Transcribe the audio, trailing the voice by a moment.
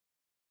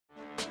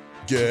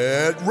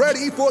Get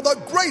ready for the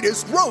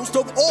greatest roast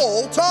of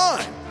all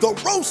time, the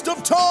Roast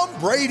of Tom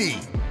Brady,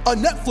 a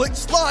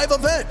Netflix live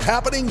event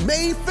happening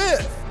May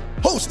 5th.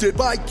 Hosted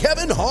by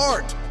Kevin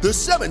Hart, the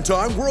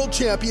 7-time world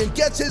champion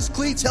gets his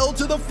cleats held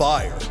to the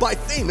fire by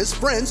famous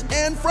friends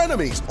and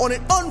frenemies on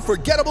an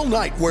unforgettable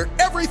night where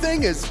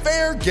everything is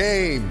fair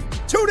game.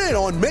 Tune in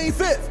on May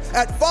 5th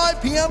at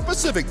 5 p.m.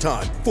 Pacific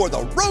time for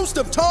the Roast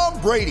of Tom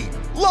Brady,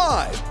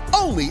 live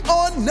only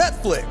on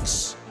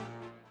Netflix.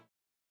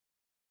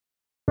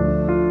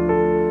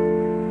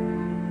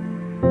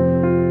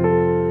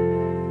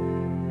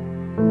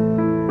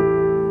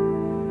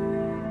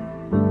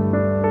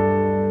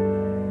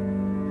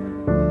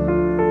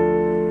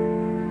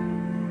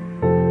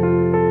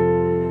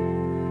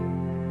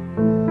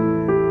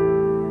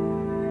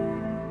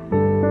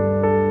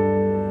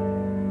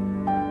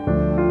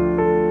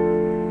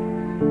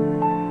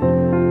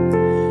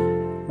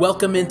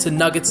 Welcome into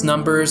Nuggets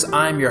Numbers.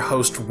 I'm your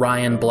host,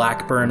 Ryan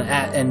Blackburn,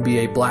 at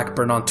NBA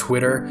Blackburn on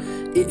Twitter.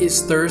 It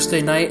is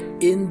Thursday night.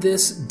 In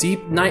this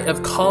deep night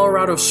of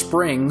Colorado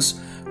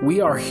Springs, we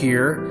are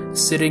here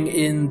sitting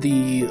in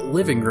the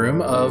living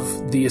room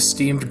of the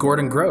esteemed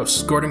Gordon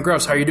Gross. Gordon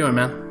Gross, how are you doing,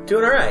 man?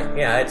 Doing all right.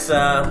 Yeah, it's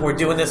we're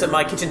doing this at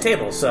my kitchen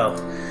table, so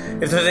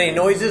if there's any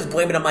noises,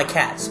 blame it on my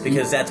cats,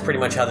 because that's pretty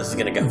much how this is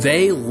going to go.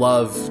 They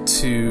love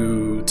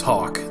to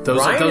talk.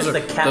 Ryan is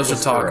the cat those are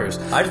whisperer. talkers.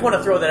 I just want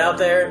to throw that out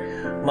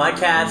there. My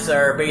cats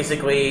are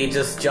basically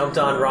just jumped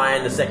on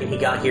Ryan the second he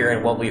got here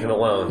and won't leave him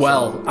alone.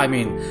 Well, so. I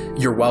mean,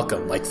 you're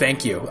welcome. Like,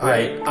 thank you.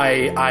 Right.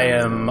 I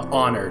am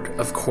honored,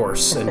 of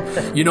course.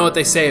 And you know what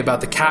they say about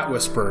the cat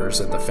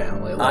whisperers in the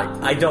family. Like,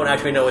 I don't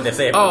actually know what they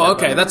say about Oh,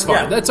 okay. That's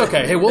fine. Yeah. That's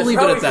okay. Hey, we'll leave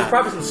it at that. There's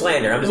probably some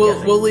slander. I'm just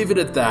guessing. We'll leave it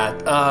at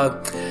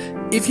that.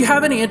 If you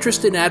have any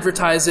interest in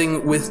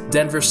advertising with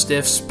Denver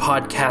Stiffs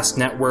Podcast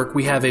Network,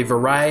 we have a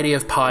variety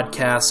of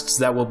podcasts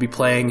that will be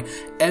playing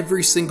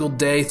every single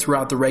day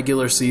throughout the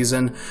regular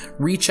season.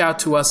 Reach out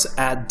to us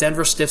at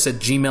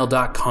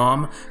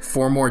denverstiffs@gmail.com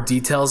for more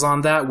details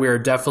on that. We're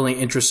definitely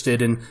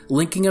interested in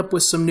linking up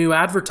with some new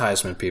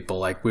advertisement people.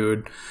 Like, we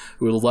would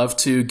love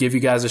to give you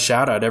guys a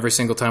shout out every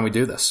single time we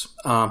do this.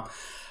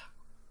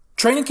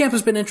 Training camp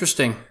has been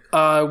interesting.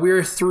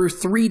 We're through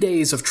 3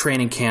 days of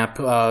training camp.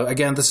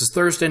 Again, this is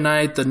Thursday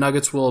night. The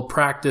Nuggets will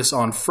practice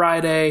on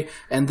Friday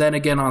and then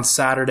again on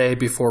Saturday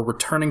before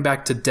returning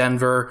back to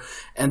Denver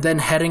and then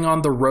heading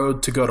on the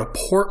road to go to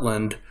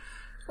Portland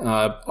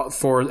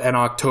for an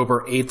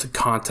October 8th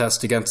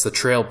contest against the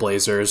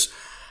Trailblazers.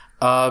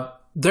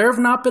 There have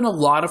not been a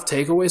lot of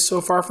takeaways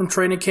so far from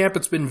training camp.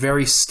 It's been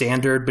very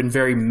standard, been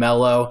very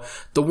mellow.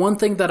 The one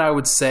thing that I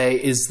would say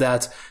is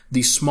that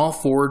the small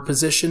forward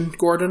position,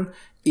 Gordon,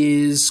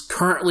 is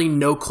currently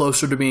no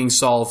closer to being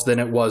solved than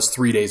it was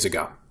 3 days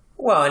ago.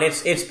 Well, and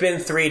it's been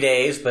 3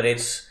 days, but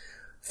it's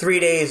 3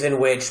 days in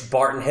which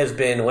Barton has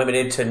been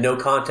limited to no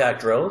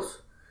contact drills.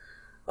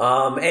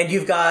 And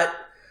you've got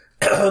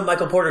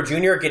Michael Porter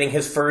Jr. getting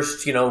his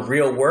first,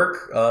 real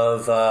work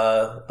of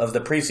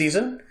the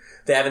preseason.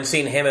 They haven't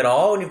seen him at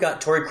all. And you've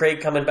got Torrey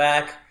Craig coming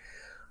back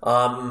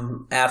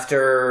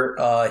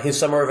after his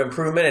summer of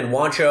improvement, and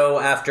Juancho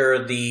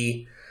after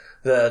the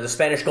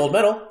Spanish gold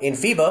medal in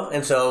FIBA.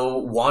 And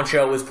so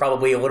Juancho is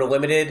probably a little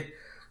limited.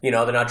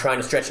 They're not trying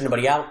to stretch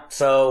anybody out.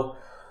 So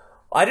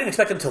I didn't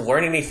expect them to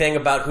learn anything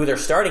about who they're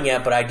starting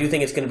yet, but I do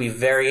think it's going to be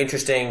very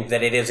interesting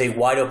that it is a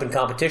wide open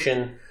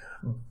competition,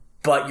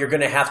 but you're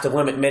going to have to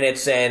limit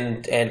minutes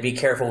and be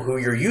careful who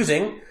you're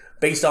using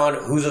based on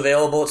who's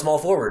available at small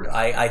forward.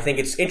 I think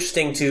it's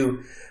interesting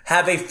to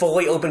have a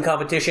fully open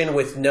competition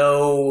with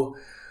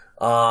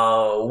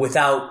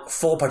without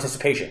full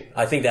participation.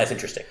 I think that's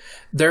interesting.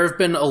 There have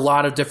been a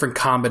lot of different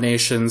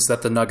combinations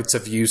that the Nuggets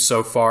have used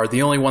so far.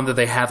 The only one that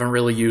they haven't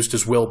really used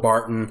is Will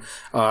Barton.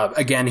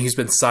 Again, he's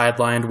been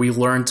sidelined. We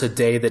learned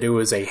today that it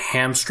was a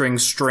hamstring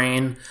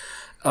strain.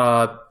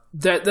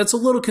 That's a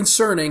little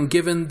concerning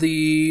given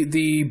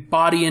the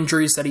body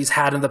injuries that he's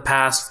had in the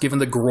past, given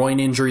the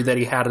groin injury that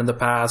he had in the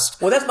past.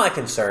 Well, that's my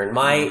concern.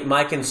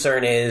 My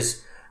concern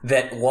is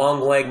that long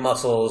leg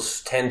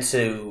muscles tend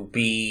to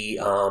be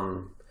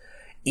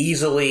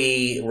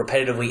easily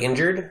repetitively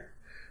injured.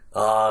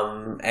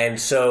 And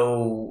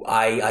so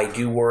I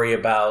do worry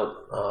about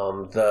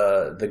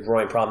the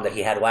groin problem that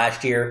he had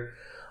last year.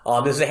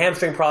 This is a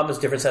hamstring problem. It's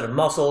a different set of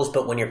muscles,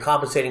 but when you're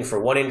compensating for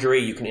one injury,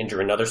 you can injure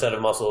another set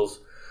of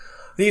muscles.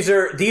 These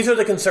are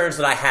the concerns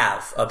that I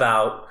have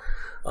about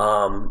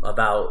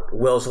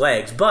Will's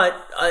legs. But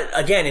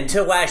again,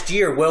 until last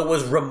year, Will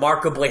was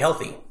remarkably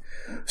healthy.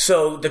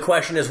 So the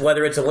question is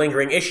whether it's a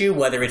lingering issue,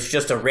 whether it's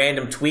just a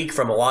random tweak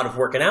from a lot of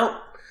working out.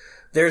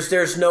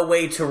 There's no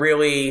way to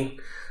really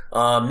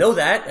know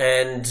that,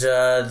 and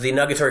the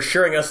Nuggets are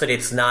assuring us that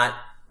it's not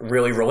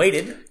really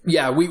related.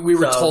 Yeah, we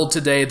were told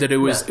today that it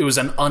was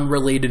an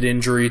unrelated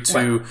injury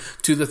to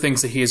the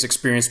things that he has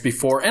experienced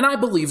before, and I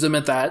believe them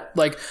at that.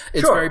 Like,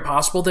 it's very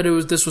possible that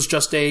this was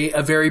just a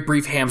very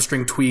brief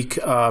hamstring tweak.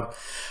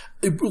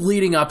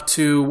 leading up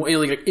to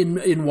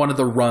in one of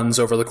the runs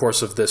over the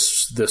course of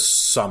this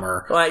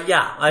summer.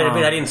 Yeah, I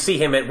mean, I didn't see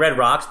him at Red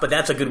Rocks, but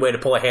that's a good way to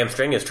pull a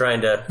hamstring, is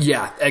trying to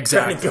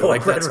exactly trying to go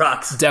like Red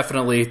Rocks.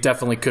 Definitely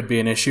could be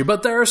an issue,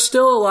 but there are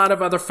still a lot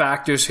of other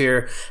factors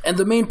here. And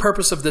the main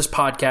purpose of this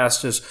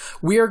podcast is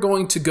we are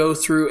going to go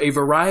through a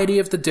variety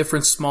of the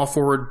different small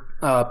forward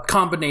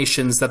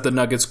combinations that the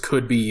Nuggets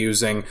could be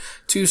using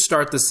to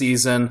start the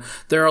season.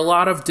 There are a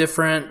lot of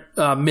different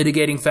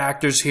mitigating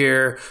factors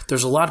here.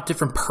 There's a lot of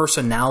different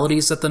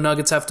personalities that the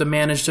Nuggets have to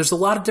manage. There's a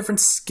lot of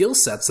different skill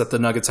sets that the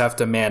Nuggets have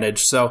to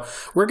manage. So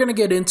we're going to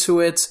get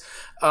into it.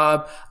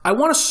 I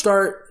want to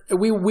start.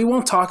 We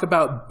won't talk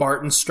about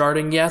Barton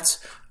starting yet.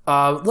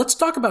 Let's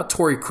talk about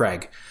Torrey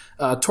Craig.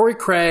 Torrey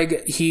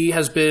Craig, he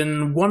has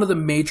been one of the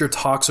major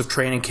talks of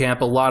training camp.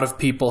 A lot of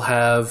people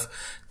have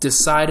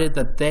decided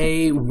that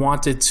they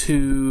wanted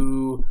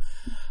to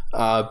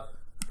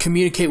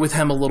communicate with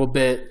him a little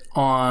bit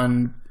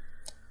on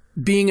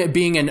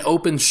being an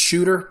open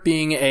shooter,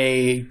 being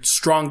a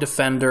strong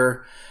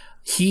defender.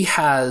 He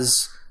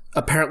has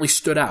apparently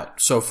stood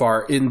out so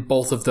far in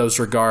both of those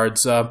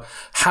regards.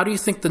 How do you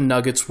think the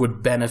Nuggets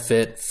would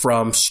benefit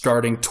from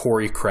starting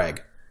Torrey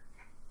Craig?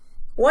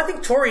 Well, I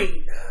think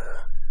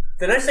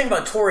the nice thing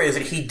about Torrey is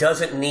that he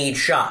doesn't need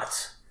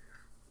shots.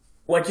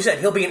 Like you said,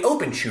 he'll be an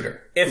open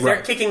shooter. If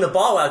they're kicking the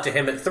ball out to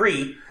him at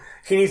 3,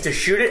 he needs to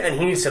shoot it and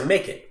he needs to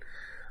make it.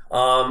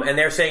 And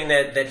they're saying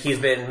that he's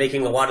been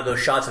making a lot of those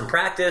shots in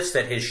practice,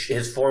 that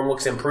his form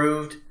looks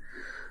improved.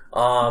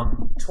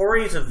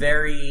 Torrey's a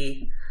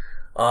very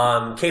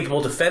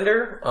capable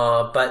defender,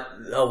 but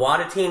a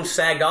lot of teams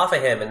sagged off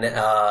of him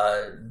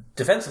and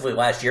defensively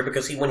last year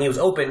because when he was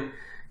open,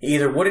 he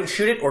either wouldn't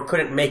shoot it or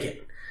couldn't make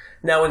it.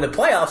 Now, in the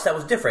playoffs, that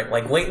was different.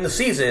 Like, late in the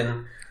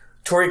season,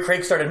 Torrey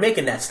Craig started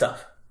making that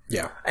stuff.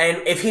 Yeah.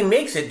 And if he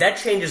makes it, that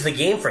changes the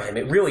game for him.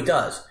 It really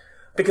does.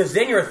 Because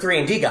then you're a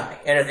 3-and-D guy.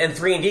 And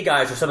 3-and-D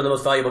guys are some of the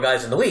most valuable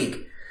guys in the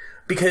league.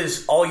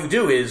 Because all you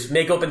do is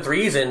make open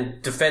threes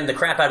and defend the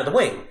crap out of the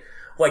wing.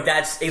 Like,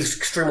 that's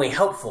extremely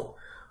helpful.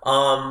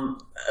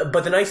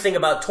 But the nice thing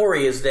about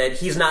Torrey is that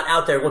he's not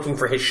out there looking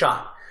for his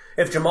shot.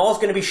 If Jamal's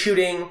going to be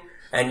shooting,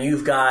 and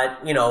you've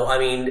got, they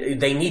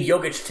need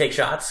Jokic to take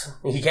shots.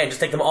 He can't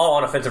just take them all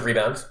on offensive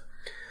rebounds.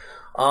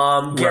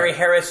 Gary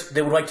Harris,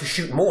 they would like to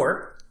shoot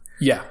more.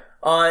 Yeah.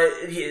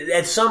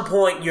 At some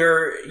point,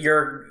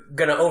 you're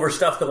going to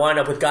overstuff the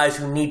lineup with guys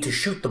who need to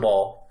shoot the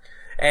ball.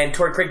 And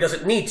Torrey Craig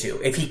doesn't need to.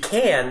 If he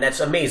can,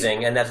 that's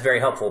amazing, and that's very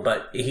helpful.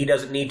 But he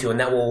doesn't need to, and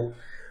that will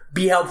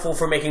be helpful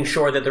for making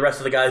sure that the rest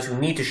of the guys who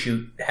need to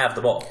shoot have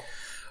the ball.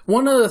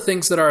 One of the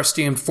things that our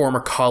esteemed former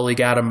colleague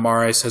Adam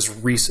Mares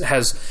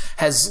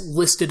has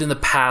listed in the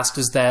past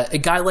is that a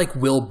guy like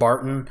Will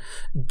Barton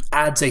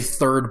adds a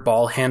third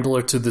ball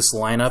handler to this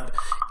lineup,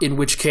 in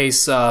which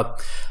case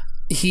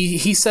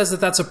he says that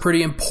that's a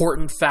pretty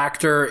important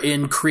factor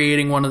in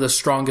creating one of the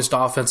strongest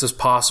offenses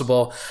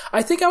possible.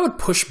 I think I would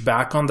push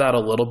back on that a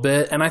little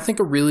bit, and I think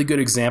a really good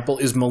example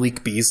is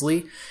Malik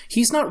Beasley.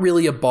 He's not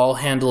really a ball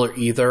handler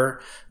either,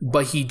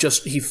 but he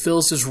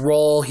fills his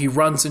role, he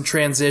runs in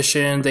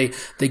transition, they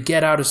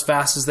get out as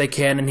fast as they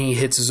can, and he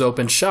hits his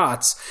open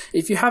shots.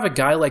 If you have a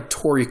guy like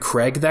Torrey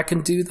Craig that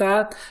can do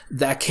that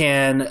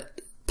can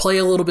play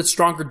a little bit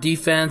stronger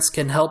defense,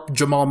 can help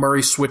Jamal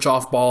Murray switch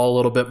off ball a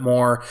little bit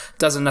more,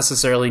 doesn't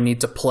necessarily need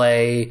to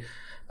play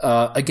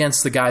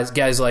against the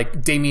guys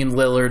like Damian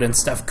Lillard and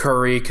Steph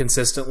Curry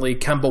consistently,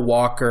 Kemba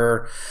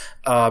Walker.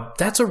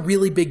 That's a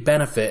really big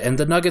benefit. And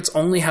the Nuggets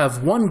only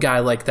have one guy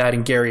like that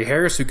in Gary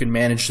Harris who can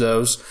manage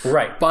those.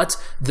 Right. But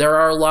there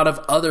are a lot of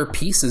other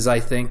pieces, I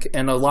think,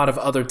 and a lot of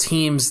other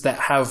teams that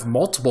have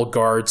multiple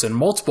guards and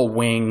multiple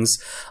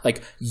wings,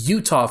 like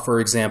Utah, for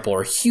example,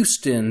 or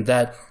Houston,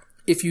 that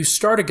if you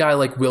start a guy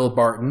like Will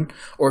Barton,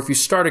 or if you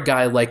start a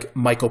guy like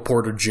Michael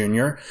Porter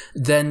Jr.,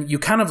 then you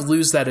kind of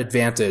lose that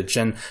advantage,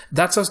 and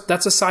that's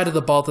a side of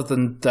the ball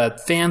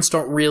that fans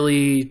don't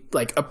really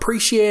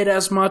appreciate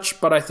as much,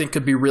 but I think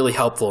could be really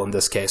helpful in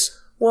this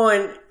case. Well,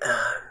 and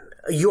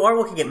you are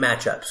looking at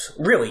matchups.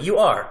 Really, you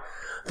are.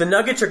 The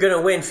Nuggets are going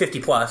to win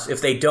 50 plus. If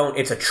they don't,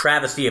 it's a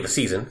travesty of a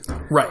season.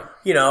 Right.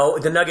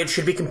 The Nuggets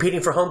should be competing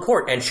for home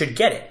court and should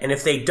get it, and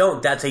if they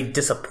don't, that's a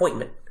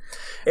disappointment.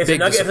 If the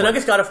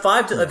Nuggets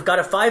got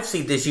a 5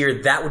 seed this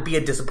year, that would be a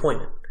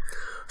disappointment.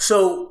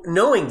 So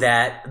knowing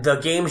that, the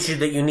games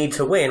that you need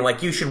to win,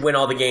 you should win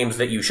all the games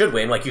that you should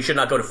win. You should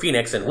not go to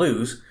Phoenix and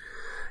lose.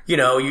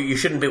 You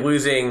shouldn't be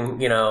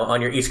losing,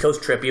 on your East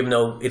Coast trip, even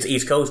though it's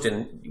East Coast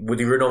and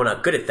you're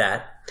not good at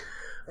that.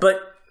 But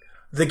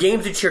the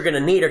games that you're going to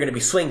need are going to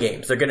be swing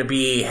games. They're going to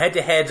be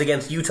head-to-heads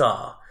against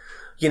Utah.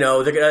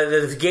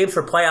 There's games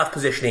for playoff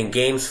positioning,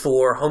 games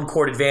for home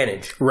court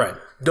advantage. Right.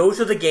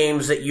 Those are the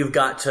games that you've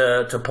got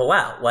to pull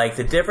out.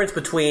 The difference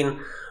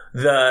between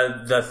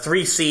the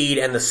 3 seed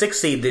and the 6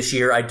 seed this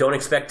year, I don't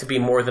expect to be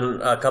more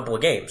than a couple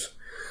of games.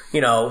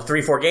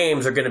 3-4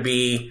 games are going to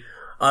be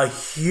a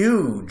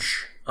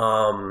huge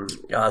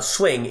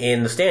swing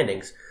in the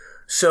standings.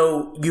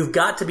 So you've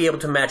got to be able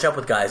to match up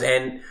with guys.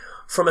 And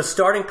from a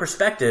starting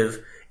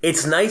perspective,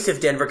 it's nice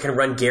if Denver can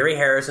run Gary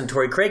Harris and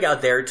Torrey Craig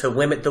out there to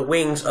limit the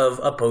wings of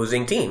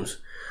opposing teams,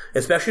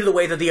 especially the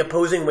way that the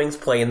opposing wings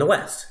play in the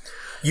West.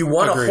 You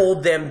want to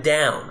hold them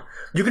down.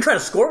 You can try to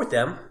score with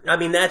them. I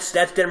mean, that's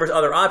Denver's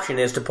other option,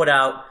 is to put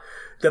out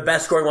the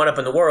best scoring lineup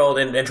in the world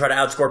and try to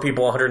outscore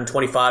people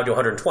 125 to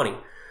 120.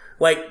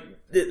 Like,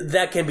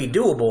 that can be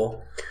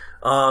doable.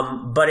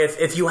 But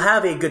if you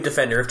have a good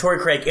defender, if Torrey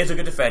Craig is a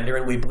good defender,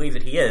 and we believe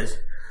that he is,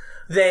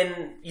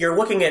 then you're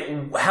looking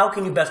at how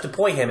can you best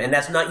deploy him, and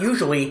that's not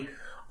usually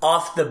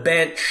off the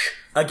bench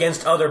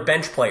against other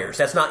bench players.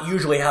 That's not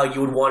usually how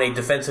you would want a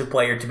defensive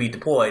player to be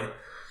deployed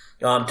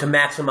to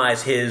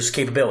maximize his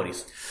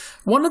capabilities.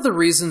 One of the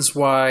reasons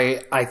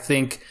why I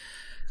think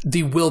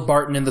the Will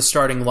Barton in the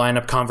starting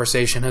lineup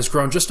conversation has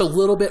grown just a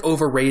little bit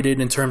overrated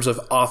in terms of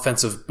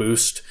offensive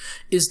boost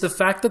is the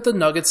fact that the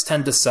Nuggets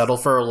tend to settle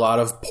for a lot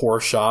of poor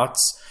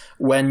shots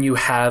when you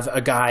have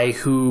a guy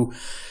who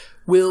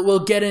will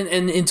get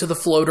into the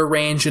floater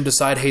range and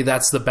decide, hey,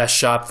 that's the best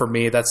shot for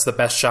me. That's the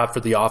best shot for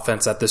the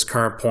offense at this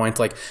current point.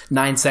 Like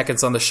 9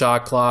 seconds on the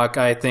shot clock,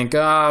 I think,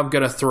 I'm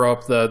going to throw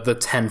up the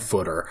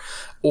 10-footer.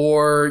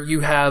 Or you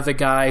have a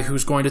guy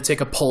who's going to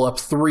take a pull-up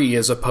three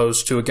as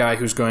opposed to a guy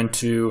who's going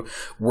to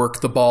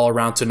work the ball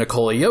around to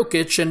Nikola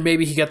Jokic, and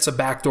maybe he gets a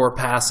backdoor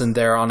pass in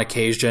there on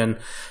occasion.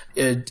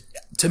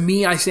 To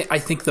me, I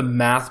think the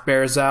math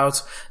bears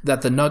out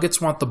that the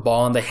Nuggets want the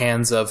ball in the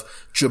hands of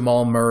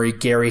Jamal Murray,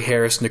 Gary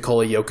Harris,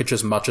 Nikola Jokic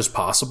as much as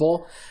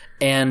possible.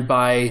 And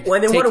by they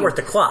want to work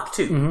the clock,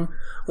 too. Mm-hmm.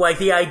 Like,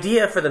 the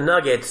idea for the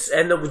Nuggets,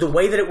 and the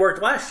way that it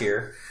worked last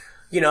year,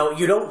 you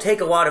don't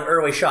take a lot of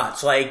early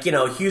shots. Like,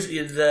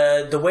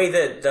 the way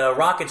that the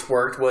Rockets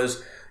worked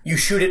was you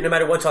shoot it no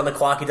matter what's on the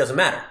clock, it doesn't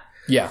matter.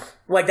 Yeah.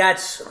 Like,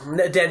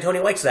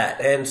 D'Antoni likes that.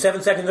 And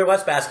 7 seconds or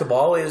less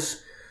basketball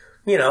is,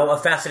 a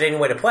fascinating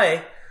way to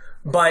play.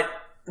 But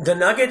the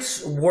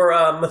Nuggets were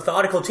a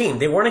methodical team.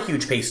 They weren't a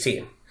huge pace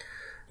team.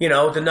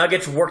 The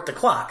Nuggets worked the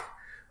clock.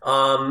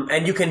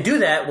 And you can do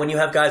that when you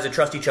have guys that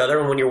trust each other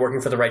and when you're working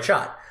for the right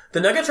shot.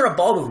 The Nuggets are a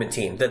ball movement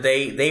team, that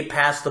they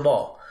pass the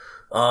ball.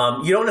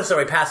 You don't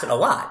necessarily pass it a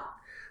lot.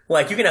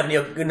 Like, you can have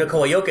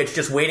Nikola Jokic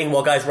just waiting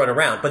while guys run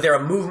around, but they're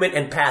a movement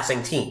and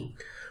passing team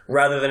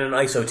rather than an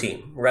ISO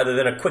team, rather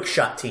than a quick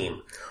shot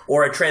team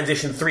or a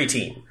transition 3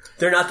 team.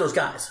 They're not those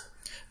guys.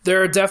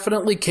 There are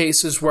definitely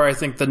cases where I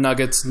think the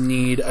Nuggets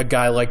need a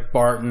guy like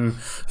Barton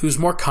who's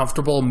more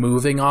comfortable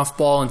moving off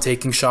ball and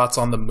taking shots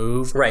on the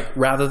move, right?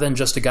 Rather than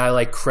just a guy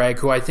like Craig,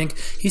 who I think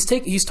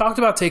he's talked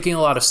about taking a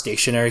lot of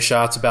stationary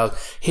shots, about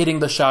hitting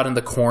the shot in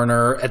the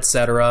corner,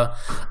 etc.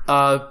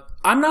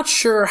 I'm not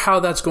sure how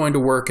that's going to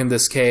work in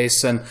this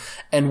case,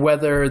 and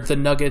whether the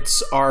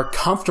Nuggets are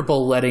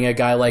comfortable letting a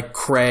guy like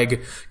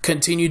Craig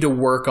continue to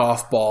work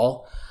off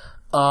ball.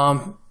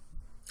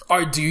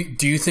 Do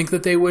you think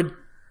that they would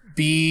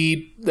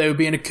be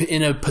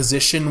in a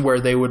position where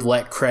they would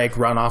let Craig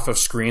run off of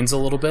screens a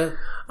little bit?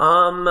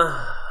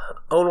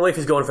 Only if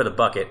he's going for the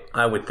bucket,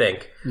 I would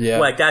think. Yeah,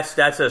 like that's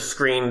a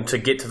screen to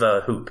get to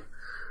the hoop.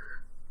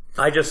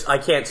 I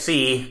can't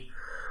see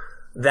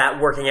that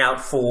working out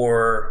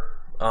for.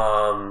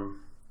 I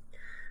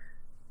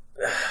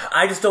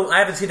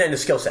haven't seen that in the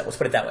skill set. Let's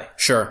put it that way.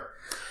 Sure.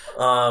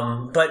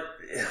 But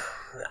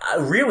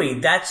really,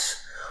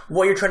 that's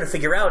what you're trying to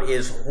figure out,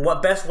 is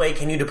what best way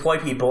can you deploy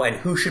people, and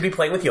who should be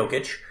playing with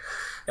Jokic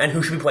and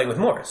who should be playing with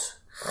Morris.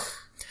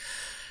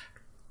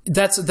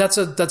 That's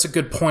a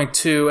good point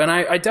too, and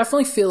I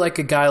definitely feel like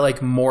a guy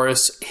like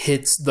Morris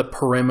hits the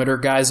perimeter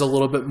guys a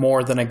little bit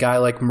more than a guy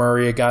like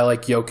Murray, a guy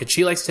like Jokic.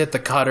 He likes to hit the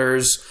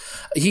cutters.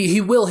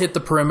 He will hit the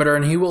perimeter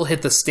and he will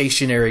hit the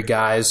stationary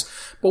guys.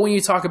 But when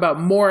you talk about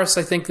Morris,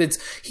 I think that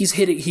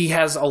he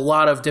has a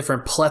lot of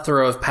different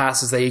plethora of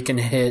passes that he can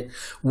hit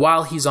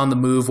while he's on the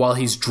move, while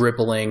he's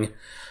dribbling.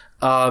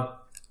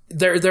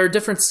 There are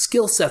different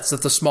skill sets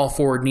that the small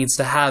forward needs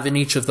to have in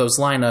each of those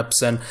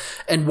lineups,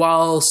 and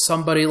while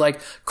somebody like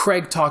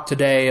Craig talked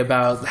today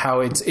about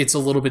how it's a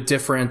little bit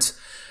different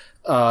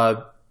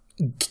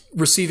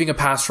receiving a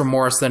pass from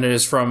Morris than it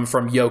is from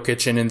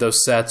Jokic and in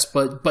those sets,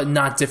 but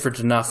not different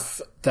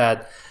enough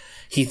that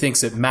he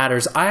thinks it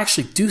matters. I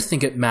actually do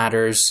think it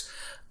matters.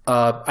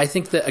 I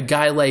think that a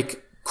guy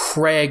like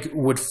Craig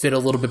would fit a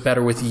little bit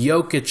better with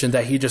Jokic, and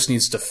that he just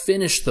needs to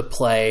finish the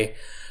play,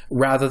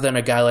 rather than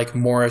a guy like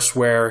Morris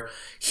where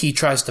he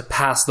tries to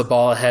pass the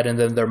ball ahead and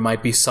then there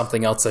might be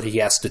something else that he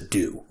has to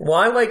do. Well,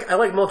 I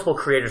like multiple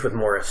creators with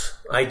Morris.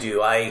 I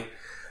do.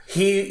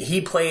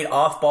 He played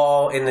off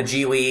ball in the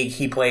G League.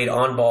 He played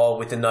on ball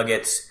with the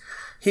Nuggets.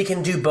 He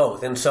can do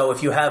both. And so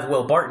if you have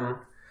Will Barton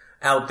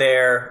out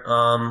there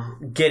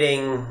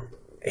getting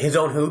his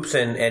own hoops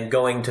and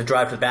going to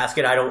drive to the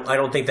basket, I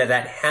don't think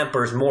that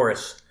hampers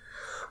Morris.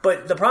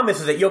 But the problem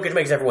is that Jokic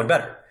makes everyone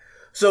better.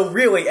 So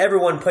really,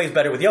 everyone plays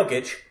better with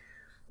Jokic.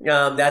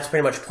 That's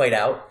pretty much played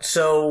out.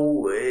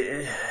 So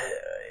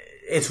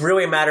it's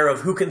really a matter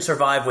of who can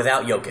survive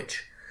without Jokic.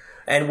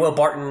 And Will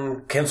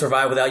Barton can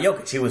survive without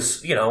Jokic. He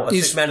was, a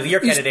Sixth Man of the Year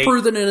candidate. He's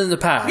proven it in the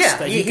past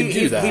that he can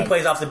do that. He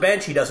plays off the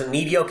bench. He doesn't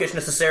need Jokic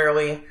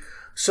necessarily.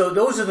 So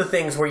those are the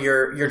things where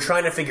you're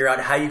trying to figure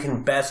out how you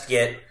can best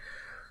get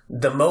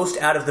the most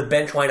out of the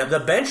bench lineup. The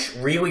bench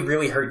really,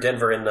 really hurt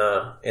Denver in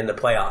the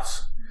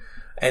playoffs.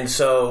 And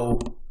so,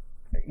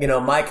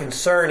 my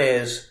concern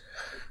is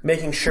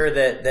making sure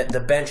that the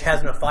bench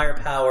has enough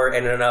firepower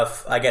and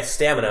enough, I guess,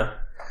 stamina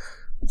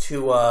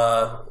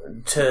to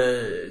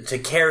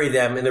carry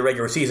them in the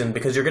regular season,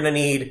 because you're going to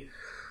need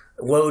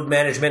load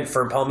management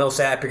for Paul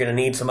Millsap. You're going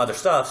to need some other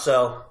stuff.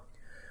 So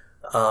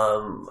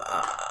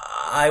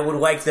I would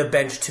like the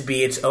bench to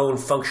be its own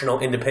functional,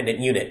 independent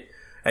unit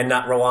and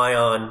not rely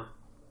on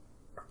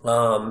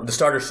the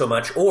starters so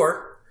much.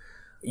 Or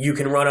you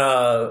can run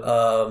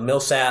a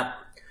Millsap,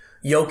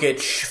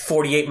 Jokic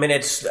 48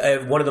 minutes.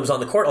 One of them's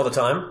on the court all the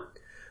time,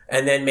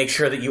 and then make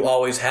sure that you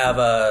always have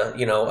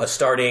a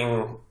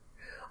starting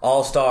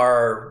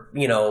all-star,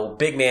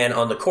 big man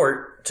on the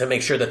court to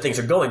make sure that things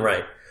are going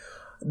right.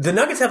 The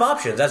Nuggets have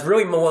options. That's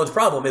really Malone's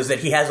problem, is that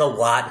he has a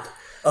lot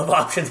of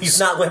options. He's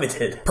not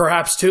limited.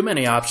 Perhaps too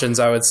many options,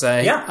 I would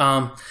say.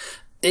 Yeah.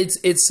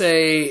 It's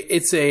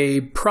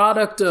a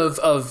product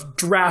of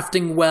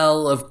drafting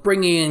well, of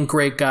bringing in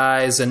great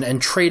guys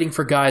and trading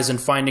for guys and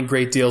finding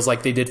great deals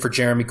like they did for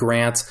Jeremy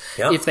Grant.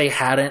 Yep. If they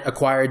hadn't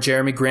acquired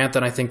Jeremy Grant,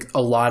 then I think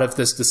a lot of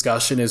this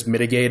discussion is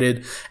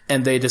mitigated,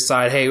 and they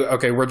decide, hey,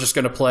 okay, we're just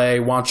going to play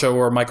Juancho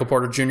or Michael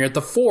Porter Jr. at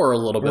the 4 a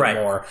little bit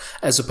more,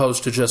 as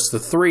opposed to just the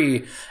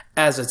 3.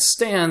 As it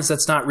stands,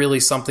 that's not really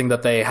something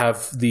that they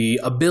have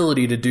the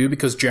ability to do,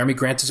 because Jeremy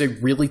Grant is a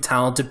really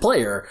talented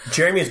player.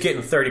 Jeremy is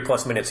getting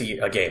 30-plus minutes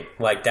a game.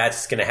 Like,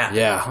 that's going to happen.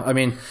 Yeah, I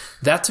mean,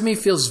 that to me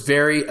feels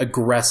very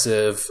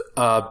aggressive,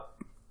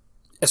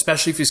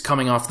 especially if he's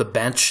coming off the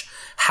bench.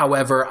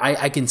 However,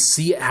 I can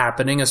see it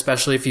happening,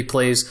 especially if he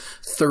plays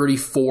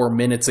 34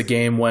 minutes a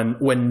game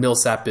when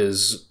Millsap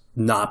is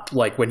not,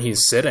 like, when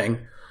he's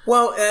sitting.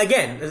 Well,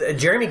 again,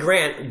 Jeremy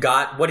Grant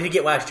got, what did he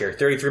get last year?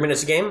 33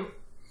 minutes a game?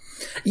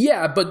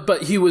 Yeah,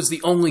 but he was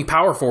the only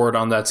power forward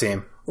on that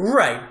team.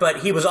 Right, but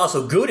he was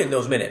also good in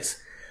those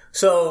minutes.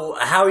 So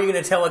how are you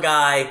going to tell a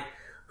guy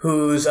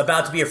who's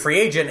about to be a free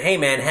agent, hey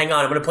man, hang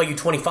on, I'm going to play you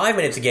 25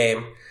 minutes a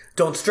game,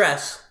 don't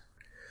stress?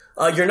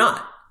 You're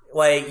not.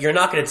 Like, you're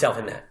not going to tell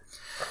him that.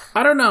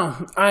 I don't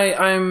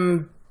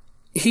know.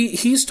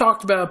 He's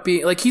talked about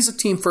being, like, he's a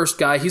team first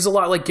guy. He's a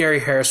lot like Gary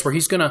Harris, where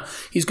he's gonna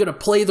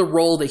play the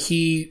role that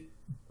he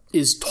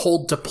is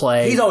told to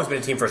play. He's always been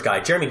a team first guy.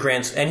 Jeremy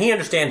Grant's, and he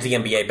understands the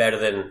NBA better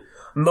than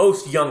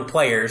most young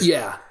players.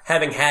 Yeah.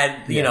 Having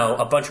had,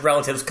 a bunch of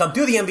relatives come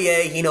through the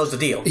NBA, he knows the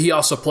deal. He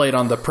also played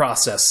on the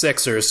process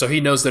Sixers, so he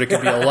knows that it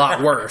could be a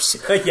lot worse.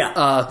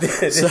 Yeah.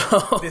 This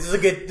is a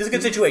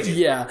good situation.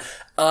 Yeah.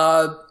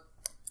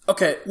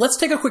 Okay, let's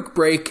take a quick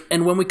break,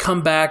 and when we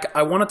come back,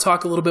 I want to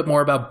talk a little bit more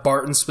about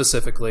Barton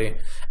specifically,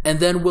 and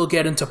then we'll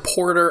get into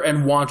Porter and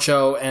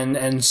Juancho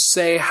and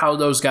say how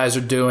those guys are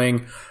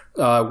doing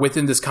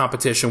within this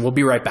competition. We'll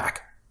be right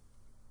back.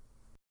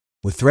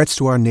 With threats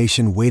to our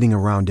nation waiting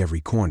around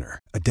every corner,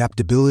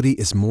 adaptability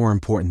is more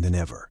important than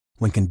ever.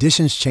 When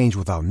conditions change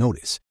without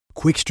notice,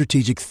 quick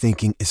strategic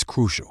thinking is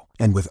crucial.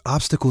 And with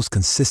obstacles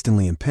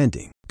consistently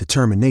impending,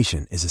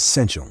 determination is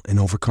essential in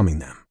overcoming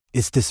them.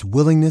 It's this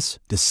willingness,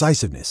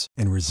 decisiveness,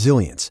 and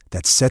resilience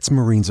that sets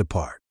Marines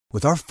apart.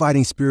 With our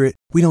fighting spirit,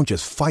 we don't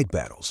just fight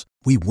battles,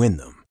 we win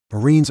them.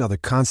 Marines are the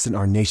constant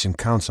our nation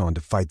counts on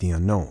to fight the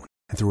unknown.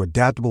 And through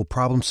adaptable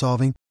problem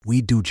solving,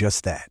 we do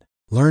just that.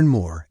 Learn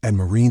more at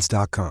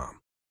Marines.com.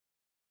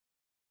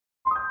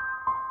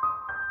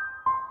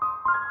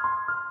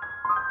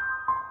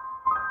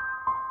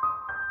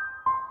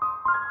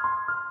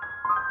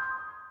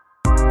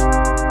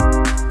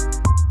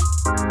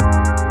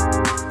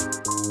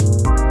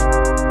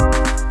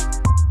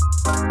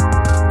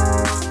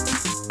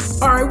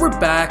 All right, we're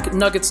back.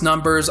 Nuggets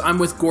Numbers. I'm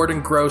with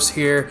Gordon Gross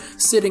here,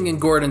 sitting in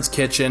Gordon's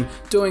kitchen,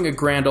 doing a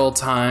grand old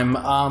time.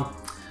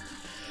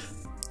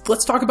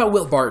 Let's talk about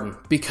Will Barton,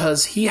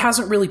 because he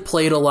hasn't really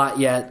played a lot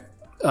yet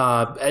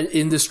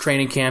in this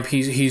training camp.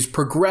 He's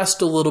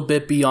progressed a little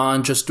bit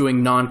beyond just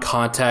doing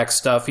non-contact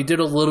stuff. He did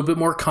a little bit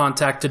more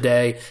contact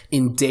today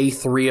in day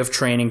 3 of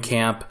training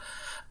camp.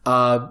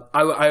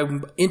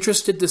 I'm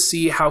interested to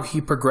see how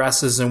he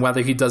progresses and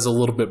whether he does a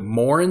little bit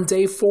more in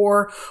day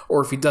 4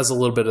 or if he does a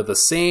little bit of the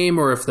same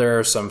or if there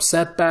are some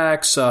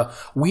setbacks.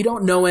 We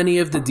don't know any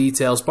of the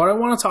details, but I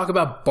want to talk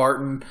about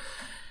Barton.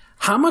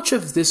 How much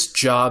of this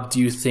job do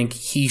you think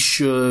he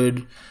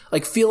should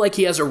feel like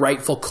he has a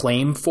rightful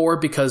claim for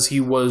because he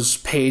was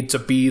paid to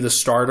be the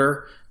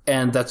starter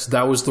and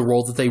that was the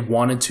role that they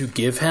wanted to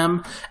give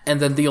him,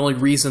 and then the only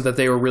reason that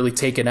they were really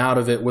taken out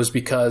of it was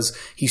because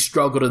he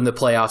struggled in the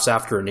playoffs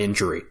after an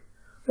injury?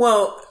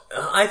 Well,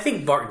 I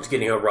think Barton's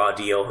getting a raw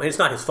deal, and it's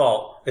not his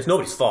fault. It's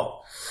nobody's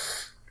fault.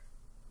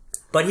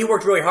 But he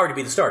worked really hard to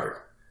be the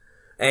starter,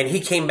 and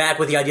he came back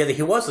with the idea that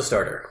he was the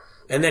starter.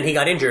 And then he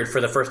got injured for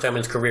the first time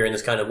in his career in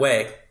this kind of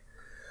way.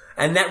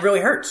 And that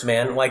really hurts,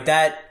 man. Like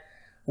that,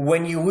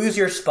 when you lose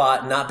your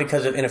spot, not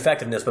because of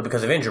ineffectiveness, but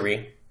because of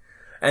injury,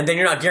 and then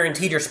you're not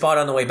guaranteed your spot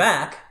on the way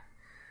back,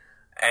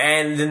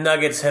 and the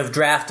Nuggets have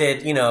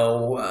drafted,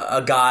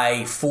 a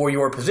guy for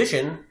your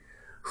position,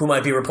 who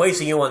might be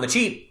replacing you on the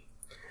cheap,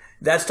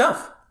 that's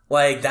tough.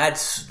 Like,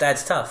 that's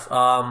tough.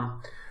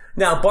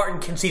 Now, Barton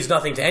concedes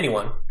nothing to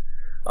anyone.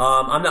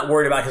 I'm not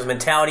worried about his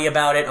mentality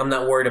about it. I'm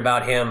not worried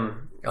about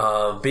him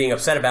being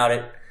upset about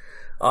it.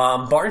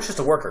 Barton's just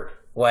a worker.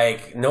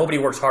 Like, nobody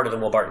works harder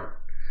than Will Barton.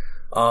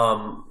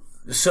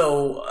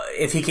 So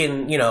if he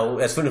can,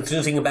 as soon as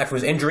he can get back from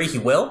his injury, he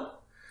will.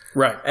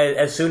 Right.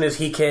 As soon as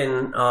he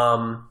can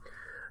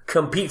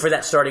compete for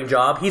that starting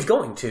job, he's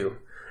going to.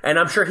 And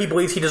I'm sure he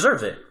believes he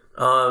deserves it.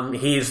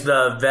 He's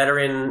the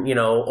veteran,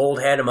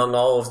 old head among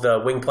all of the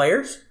wing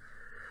players.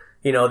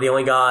 The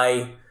only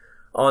guy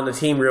on the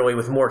team really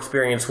with more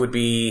experience would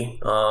be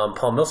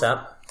Paul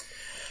Millsap.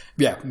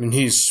 Yeah, I mean,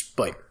 he's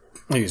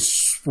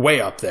way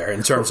up there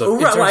in terms of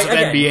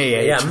NBA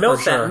age. Yeah,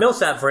 Millsap,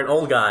 Millsap for an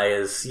old guy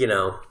is,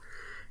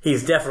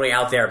 he's definitely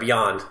out there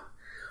beyond.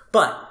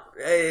 But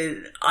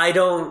I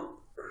don't.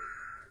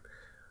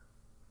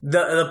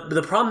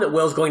 The problem that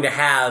Will's going to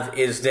have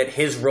is that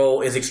his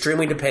role is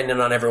extremely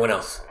dependent on everyone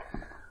else.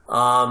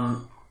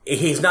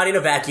 He's not in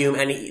a vacuum,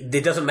 and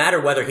it doesn't matter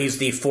whether he's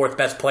the fourth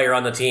best player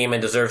on the team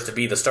and deserves to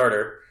be the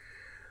starter.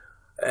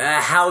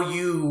 How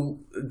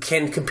you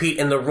can compete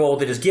in the role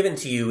that is given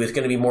to you is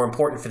going to be more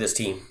important for this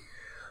team.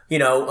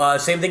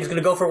 Same thing is going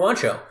to go for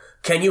Juancho.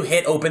 Can you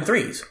hit open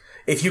threes?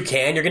 If you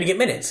can, you're going to get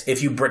minutes.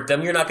 If you brick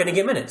them, you're not going to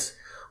get minutes.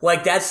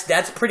 Like,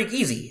 that's pretty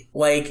easy.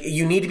 Like,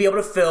 you need to be able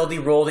to fill the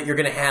role that you're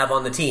going to have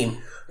on the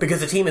team because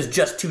the team is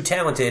just too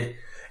talented.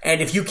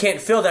 And if you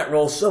can't fill that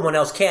role, someone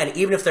else can,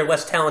 even if they're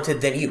less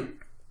talented than you.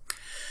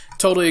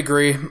 Totally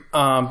agree.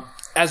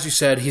 As you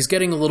said, he's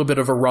getting a little bit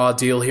of a raw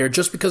deal here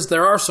just because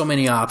there are so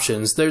many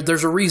options.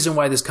 There's a reason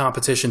why this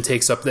competition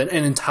takes up an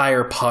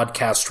entire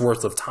podcast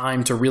worth of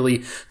time to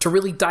really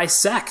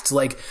dissect.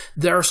 Like,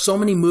 there are so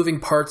many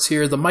moving parts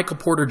here. The Michael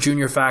Porter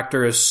Jr.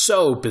 factor is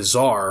so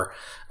bizarre,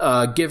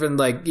 given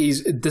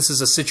this is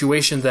a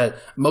situation that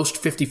most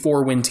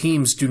 54-win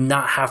teams do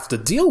not have to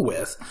deal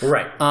with.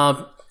 Right.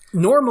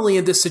 Normally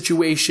in this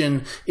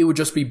situation, it would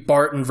just be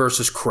Barton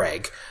versus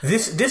Craig.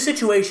 This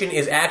situation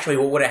is actually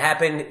what would have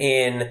happened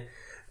in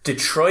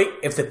Detroit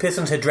if the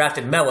Pistons had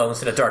drafted Melo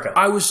instead of Darko.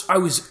 I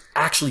was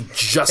actually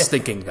just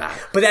thinking that.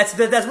 But that's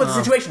what the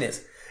situation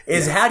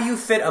is. How do you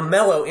fit a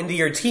Melo into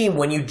your team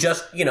when you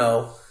just,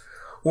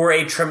 were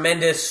a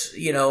tremendous,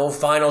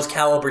 finals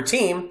caliber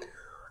team?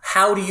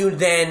 How do you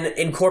then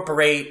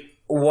incorporate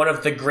one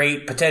of the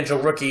great potential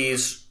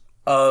rookies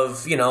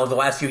of, the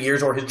last few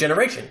years or his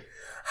generation?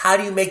 How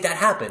do you make that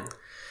happen?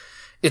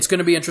 It's going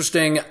to be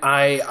interesting.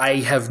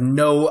 I have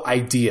no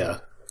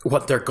idea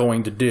what they're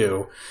going to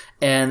do.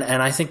 And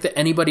I think that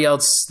anybody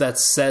else that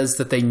says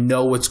that they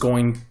know what's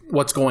going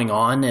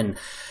on and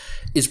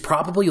is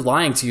probably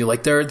lying to you.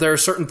 Like, there are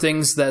certain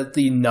things that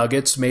the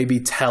Nuggets may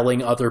be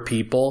telling other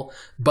people,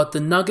 but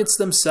the Nuggets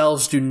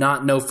themselves do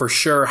not know for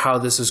sure how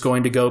this is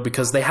going to go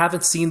because they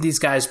haven't seen these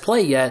guys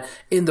play yet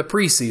in the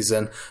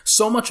preseason.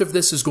 So much of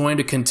this is going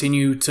to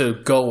continue to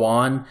go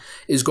on,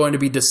 is going to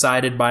be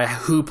decided by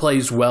who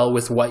plays well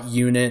with what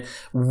unit,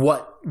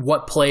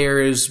 what player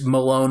is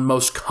Malone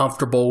most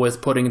comfortable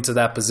with putting into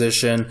that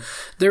position.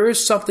 There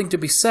is something to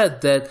be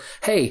said that,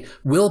 hey,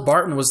 Will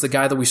Barton was the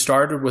guy that we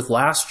started with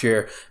last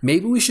year.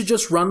 Maybe we should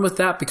just run with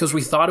that because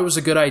we thought it was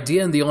a good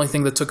idea and the only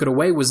thing that took it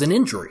away was an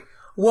injury.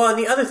 Well, and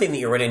the other thing that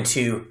you run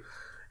into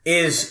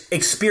is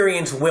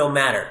experience will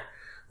matter.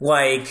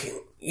 Like,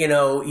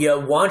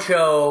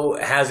 Juancho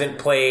hasn't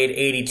played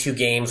 82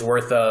 games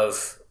worth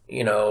of,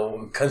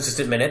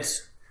 consistent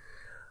minutes.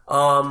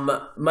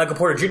 Michael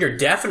Porter Jr.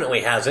 definitely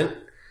hasn't.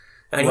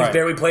 And he's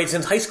barely played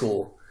since high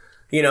school.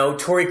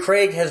 Torrey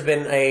Craig has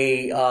been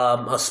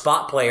a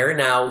spot player.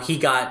 Now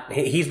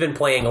he's been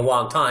playing a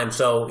long time.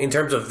 So in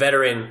terms of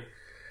veteran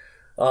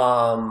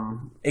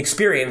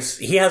experience,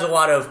 he has a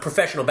lot of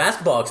professional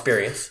basketball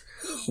experience.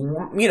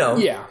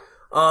 Yeah.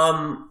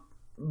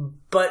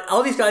 But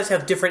all these guys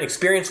have different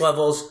experience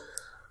levels.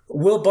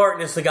 Will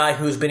Barton is the guy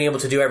who's been able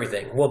to do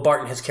everything. Will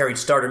Barton has carried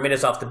starter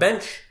minutes off the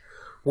bench.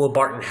 Will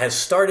Barton has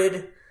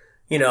started.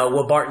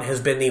 Will Barton has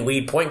been the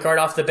lead point guard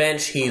off the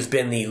bench. He's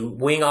been the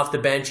wing off the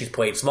bench. He's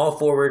played small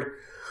forward.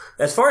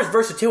 As far as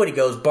versatility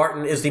goes,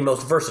 Barton is the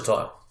most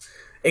versatile.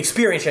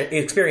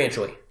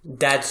 Experientially.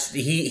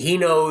 He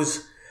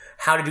knows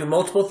how to do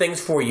multiple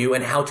things for you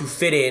and how to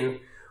fit in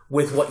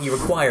with what you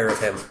require of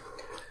him.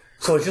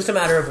 So it's just a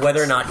matter of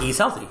whether or not he's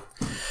healthy.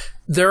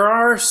 There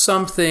are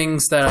some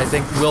things that I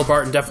think Will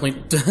Barton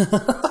definitely...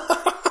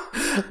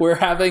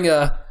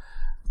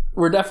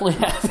 We're definitely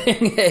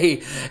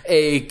having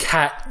a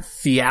cat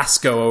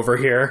fiasco over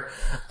here.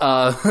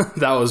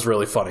 That was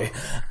really funny.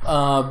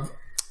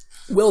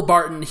 Will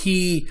Barton,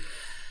 he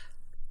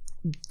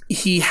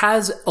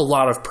has a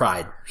lot of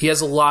pride. He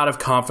has a lot of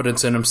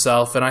confidence in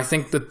himself, and I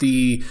think that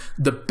the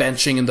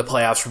benching in the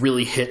playoffs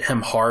really hit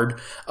him hard.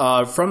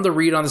 From the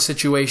read on the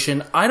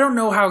situation, I don't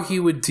know how he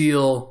would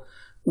deal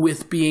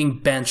with being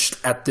benched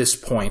at this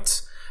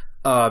point.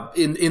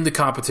 in the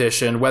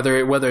competition,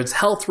 whether it's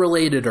health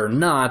related or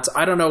not.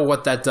 I don't know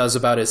what that does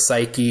about his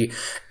psyche,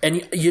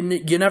 and you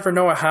never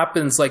know what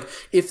happens. Like,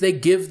 if they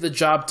give the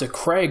job to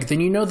Craig, then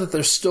you know that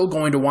they're still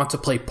going to want to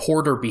play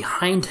Porter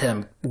behind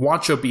him,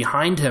 Juancho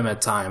behind him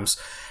at times.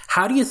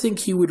 How do you think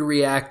he would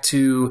react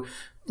to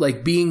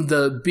like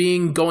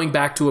going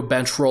back to a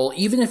bench role,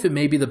 even if it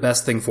may be the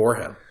best thing for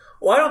him?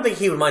 Well, I don't think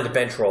he would mind the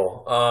bench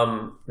role.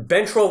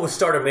 Bench role with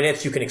starter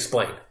minutes, you can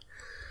explain.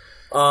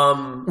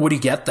 Would he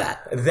get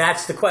that?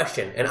 That's the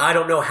question. And I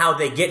don't know how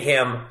they get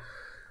him.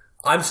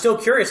 I'm still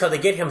curious how they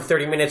get him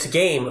 30 minutes a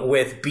game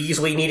with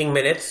Beasley needing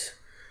minutes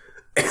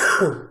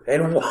and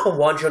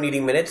Juancho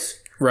needing minutes.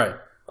 Right.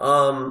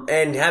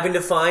 And having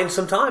to find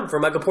some time for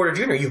Michael Porter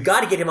Jr. You've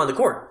got to get him on the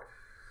court.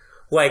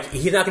 Like,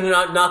 he's not going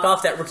to knock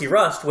off that rookie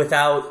rust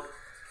without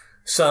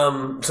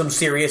some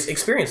serious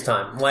experience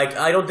time. Like,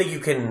 I don't think you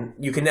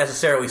can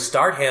necessarily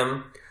start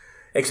him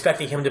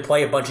expecting him to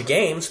play a bunch of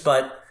games,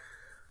 but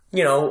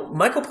you know,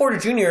 Michael Porter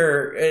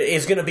Jr.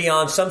 is going to be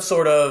on some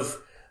sort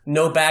of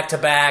no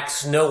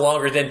back-to-backs, no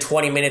longer than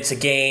 20 minutes a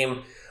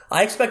game.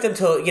 I expect them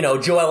to,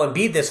 Joel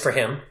Embiid this for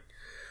him.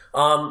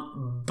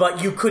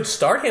 But you could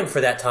start him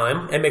for that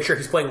time and make sure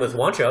he's playing with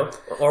Juancho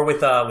or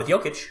with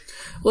Jokic.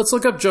 Let's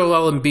look up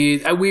Joel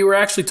Embiid. We were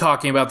actually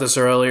talking about this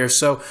earlier.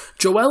 So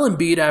Joel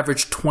Embiid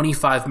averaged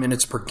 25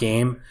 minutes per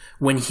game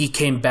when he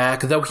came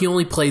back, though he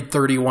only played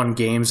 31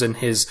 games in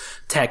his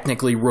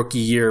technically rookie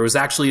year. It was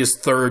actually his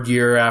third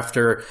year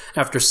after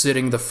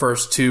sitting the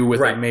first two with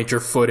a major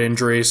foot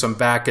injury, some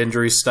back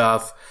injury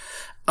stuff.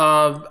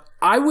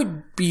 I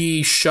would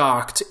be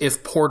shocked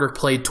if Porter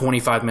played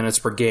 25 minutes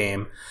per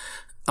game.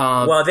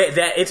 Well,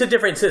 it's a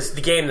different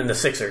game than the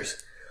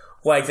Sixers.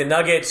 Like, the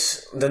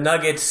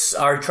Nuggets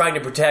are trying to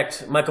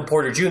protect Michael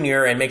Porter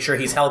Jr. and make sure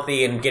he's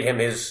healthy and get him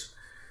his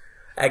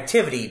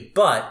activity.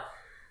 But,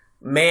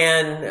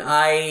 man,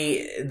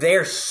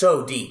 they're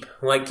so deep.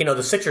 Like,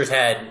 the Sixers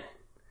had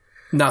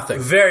nothing,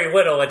 very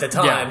little at the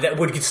time that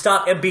would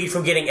stop Embiid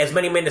from getting as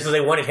many minutes as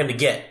they wanted him to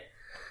get.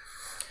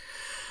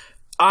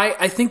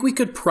 I think we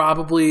could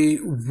probably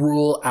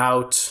rule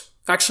out.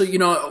 Actually,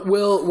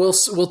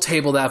 we'll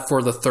table that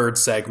for the third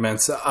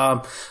segment.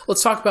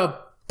 Let's talk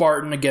about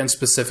Barton again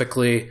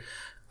specifically.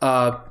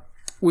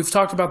 We've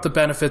talked about the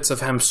benefits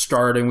of him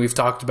starting. We've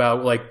talked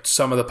about like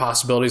some of the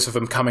possibilities of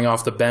him coming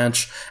off the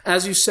bench.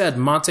 As you said,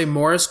 Monte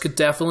Morris could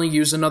definitely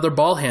use another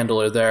ball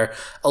handler there.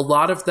 A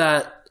lot of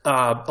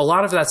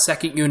that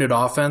second unit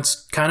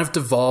offense kind of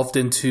devolved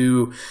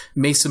into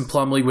Mason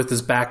Plumlee with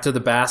his back to the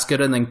basket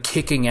and then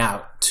kicking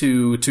out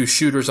to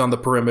shooters on the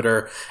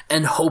perimeter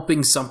and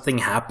hoping something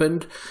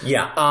happened.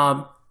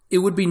 Yeah. It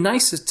would be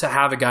nice to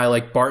have a guy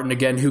like Barton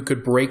again who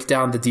could break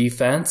down the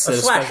defense.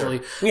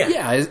 Especially,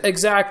 yeah,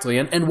 exactly.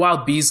 And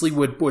while Beasley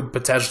would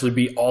potentially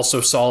be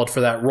also solid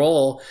for that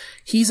role,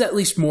 he's at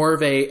least more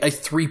of a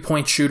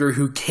 3-point shooter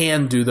who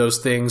can do those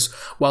things,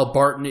 while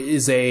Barton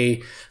is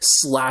a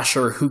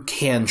slasher who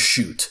can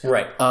shoot.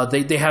 Right.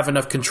 They have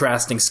enough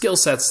contrasting skill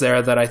sets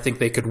there that I think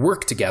they could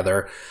work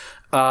together.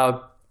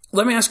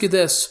 Let me ask you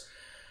this.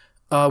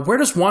 Where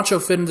does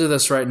Juancho fit into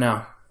this right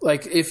now?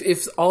 Like,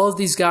 if all of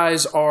these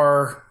guys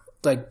are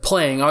like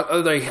playing,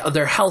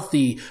 they're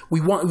healthy.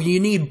 You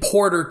need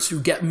Porter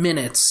to get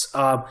minutes.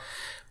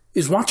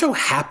 Is Juancho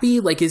happy?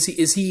 Like, is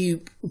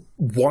he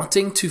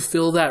wanting to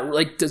fill that?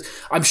 Like,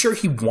 I'm sure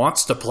he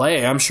wants to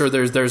play. I'm sure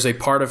there's a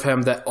part of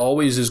him that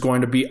always is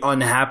going to be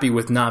unhappy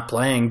with not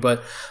playing.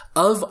 But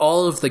of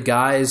all of the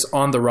guys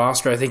on the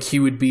roster, I think he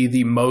would be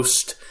the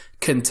most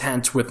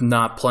content with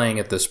not playing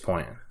at this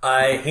point.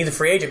 He's a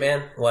free agent,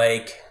 man.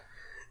 Like,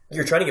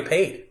 you're trying to get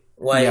paid.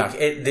 Like,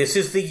 this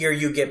is the year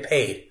you get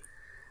paid.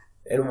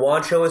 And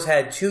Juancho has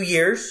had 2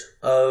 years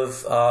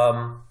of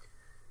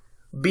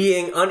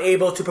being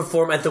unable to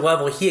perform at the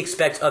level he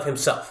expects of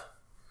himself.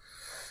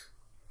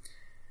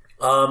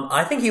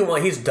 I think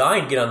he's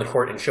dying to get on the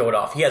court and show it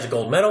off. He has a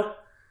gold medal.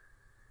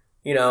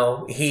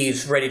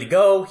 He's ready to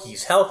go.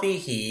 He's healthy.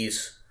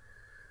 He's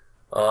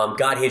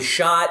got his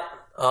shot.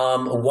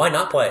 Why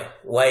not play?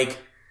 Like,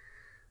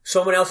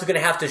 someone else is going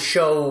to have to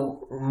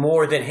show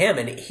more than him.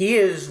 And he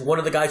is one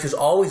of the guys who's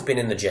always been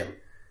in the gym.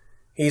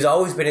 He's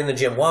always been in the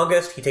gym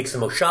longest. He takes the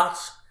most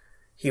shots.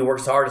 He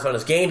works the hardest on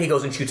his game. He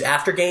goes and shoots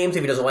after games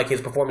if he doesn't like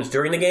his performance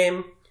during the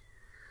game.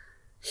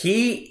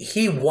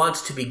 He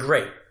wants to be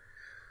great.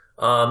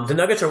 The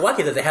Nuggets are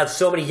lucky that they have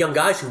so many young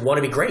guys who want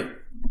to be great,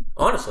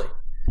 honestly.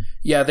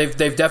 Yeah, they've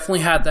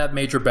definitely had that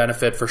major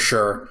benefit for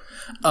sure.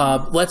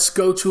 Let's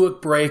go to a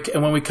break,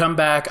 and when we come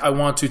back, I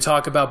want to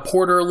talk about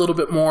Porter a little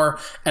bit more,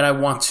 and I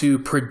want to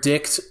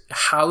predict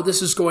how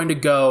this is going to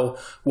go,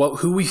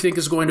 who we think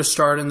is going to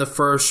start in the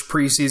first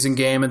preseason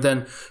game, and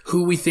then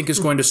who we think is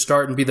going to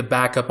start and be the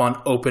backup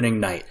on opening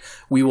night.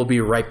 We will be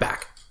right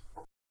back.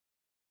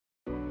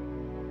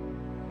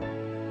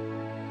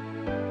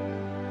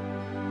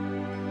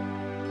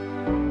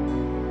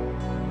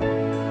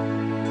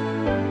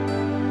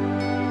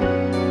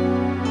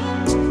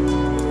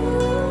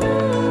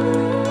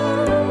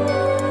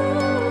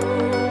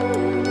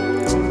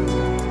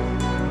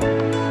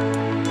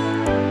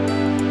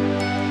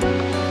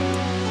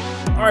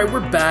 right,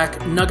 we're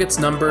back. Nuggets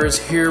Numbers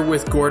here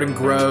with Gordon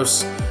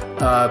Gross.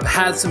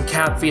 Had some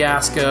cap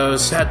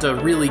fiascos, had to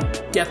really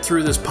get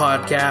through this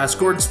podcast.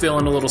 Gordon's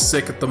feeling a little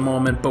sick at the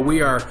moment, but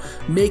we are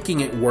making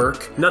it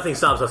work. Nothing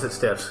stops us at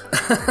Stiffs.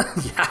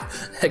 Yeah,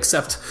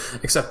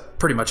 except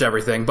pretty much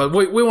everything. But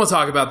we won't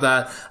talk about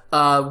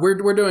that.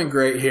 We're doing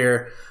great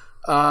here.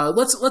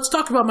 Let's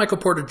talk about Michael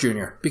Porter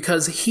Jr.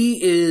 because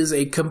he is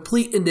a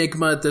complete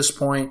enigma at this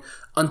point.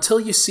 Until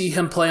you see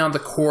him play on the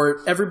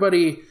court,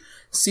 everybody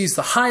sees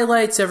the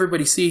highlights.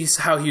 Everybody sees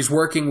how he's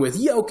working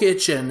with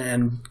Jokic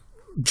and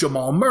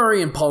Jamal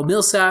Murray and Paul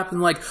Millsap,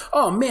 and like,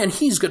 oh man,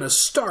 he's going to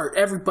start.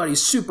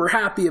 Everybody's super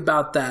happy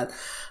about that.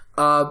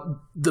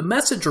 The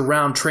message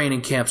around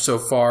training camp so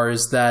far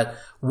is that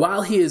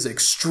while he is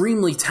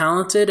extremely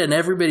talented and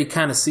everybody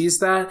kind of sees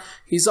that,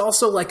 he's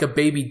also like a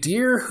baby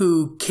deer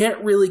who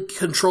can't really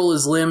control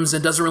his limbs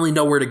and doesn't really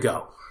know where to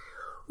go.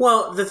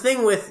 Well, the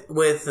thing with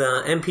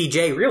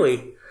MPJ,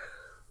 really,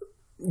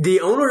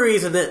 the only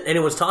reason that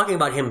anyone's talking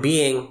about him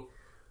being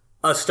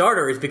a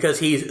starter is because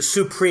he's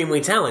supremely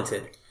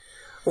talented.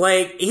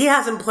 Like, he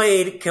hasn't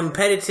played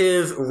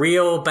competitive,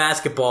 real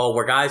basketball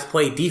where guys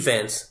play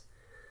defense,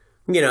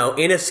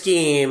 in a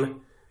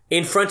scheme,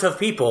 in front of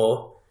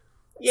people,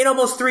 in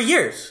almost 3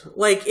 years.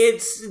 Like,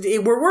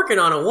 we're working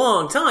on a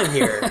long time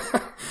here.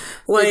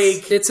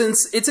 Like, it's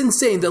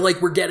insane that,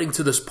 like, we're getting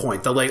to this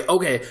point that, like,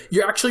 okay,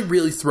 you're actually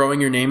really throwing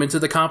your name into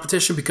the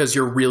competition because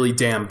you're really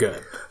damn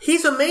good.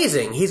 He's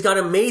amazing. He's got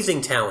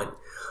amazing talent.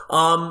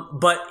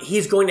 But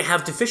he's going to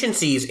have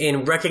deficiencies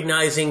in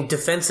recognizing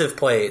defensive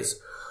plays.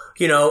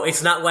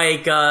 It's not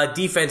like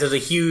defense is a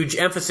huge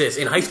emphasis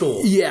in high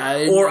school,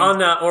 or on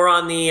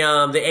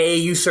the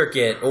AAU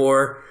circuit,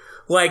 or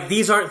like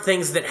these aren't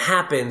things that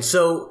happen.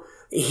 So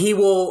he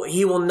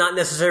will not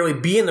necessarily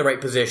be in the right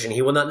position.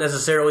 He will not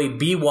necessarily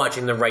be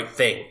watching the right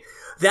thing.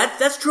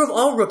 That's true of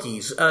all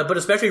rookies, but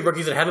especially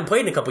rookies that haven't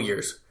played in a couple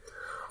years.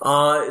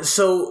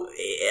 So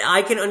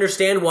I can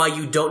understand why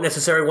you don't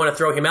necessarily want to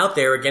throw him out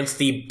there against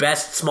the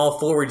best small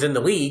forwards in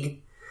the league.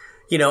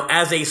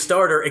 As a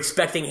starter,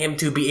 expecting him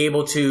to be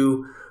able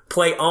to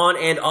play on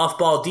and off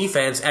ball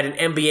defense at an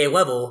NBA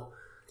level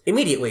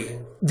immediately.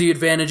 The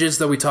advantages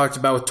that we talked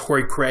about with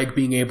Torrey Craig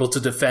being able to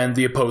defend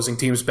the opposing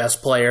team's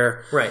best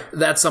player. Right.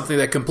 That's something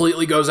that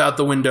completely goes out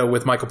the window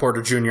with Michael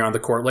Porter Jr. on the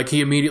court. Like,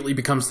 he immediately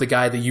becomes the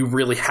guy that you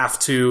really have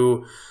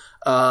to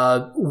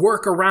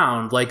work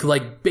around,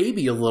 like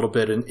baby a little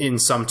bit in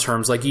some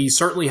terms. Like, he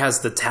certainly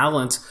has the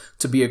talent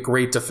to be a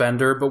great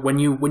defender, but when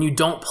you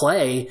don't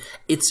play,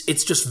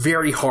 it's just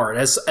very hard.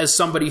 As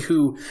somebody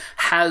who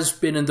has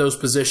been in those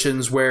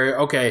positions where,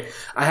 okay,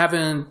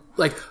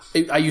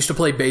 I used to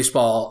play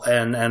baseball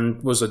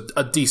and was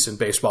a decent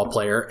baseball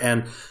player,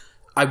 and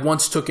I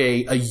once took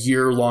a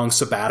year-long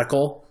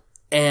sabbatical.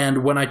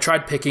 And when I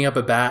tried picking up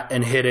a bat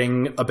and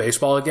hitting a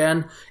baseball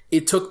again,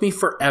 it took me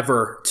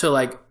forever to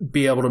like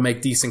be able to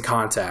make decent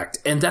contact.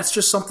 And that's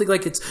just something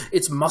like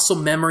it's muscle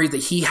memory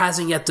that he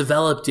hasn't yet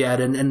developed yet.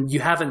 And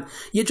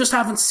you just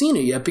haven't seen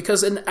it yet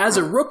because as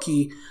a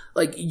rookie,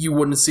 like you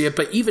wouldn't see it.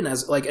 But even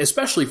as like,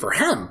 especially for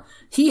him,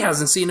 he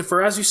hasn't seen it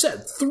for, as you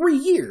said, 3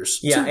 years,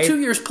 2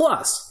 years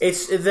plus.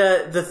 It's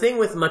the thing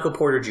with Michael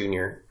Porter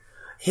Jr.,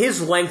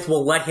 his length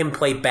will let him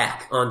play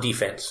back on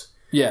defense.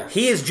 Yeah.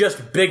 He is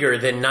just bigger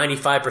than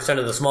 95%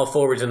 of the small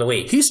forwards in the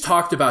league. He's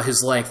talked about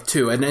his length,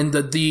 too, and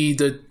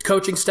the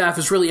coaching staff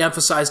has really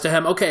emphasized to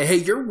him, okay, hey,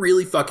 you're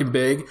really fucking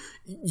big.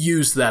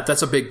 Use that.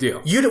 That's a big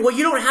deal. You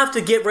don't have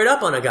to get right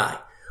up on a guy.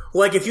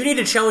 Like, if you need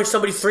to challenge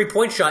somebody's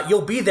three-point shot,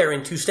 you'll be there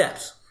in 2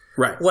 steps.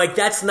 Right. Like,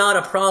 that's not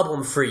a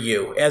problem for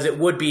you, as it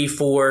would be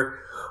for,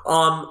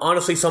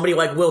 honestly, somebody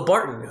like Will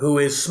Barton, who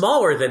is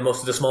smaller than most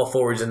of the small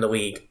forwards in the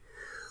league.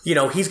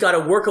 He's got to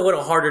work a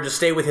little harder to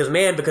stay with his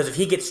man because if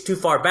he gets too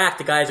far back,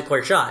 the guy has a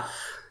clear shot.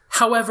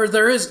 However,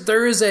 there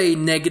is a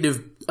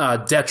negative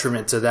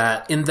detriment to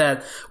that in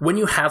that when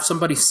you have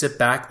somebody sit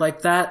back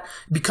like that,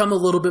 become a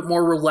little bit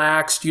more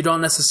relaxed. You don't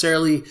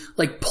necessarily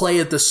like play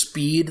at the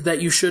speed that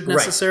you should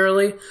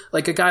necessarily. Right.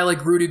 Like a guy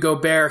like Rudy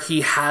Gobert,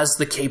 he has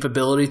the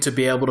capability to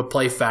be able to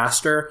play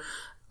faster.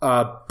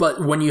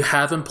 But when you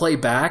have him play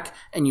back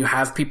and you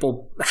have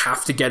people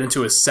have to get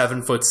into a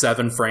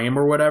 7'7" frame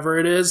or whatever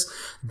it is,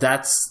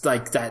 that's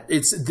like that.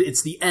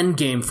 It's the end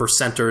game for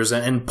centers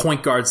and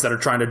point guards that are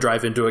trying to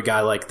drive into a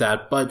guy like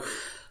that. But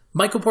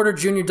Michael Porter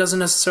Jr. doesn't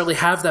necessarily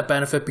have that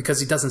benefit because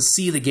he doesn't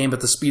see the game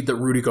at the speed that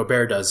Rudy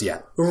Gobert does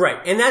yet. Right,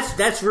 and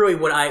that's really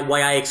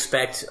why I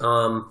expect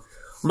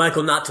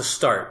Michael not to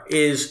start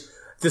is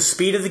the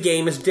speed of the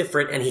game is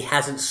different and he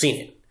hasn't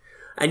seen it.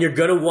 And you're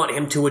going to want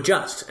him to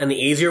adjust. And the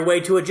easier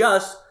way to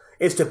adjust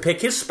is to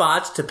pick his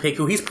spots, to pick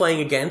who he's playing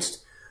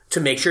against,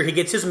 to make sure he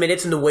gets his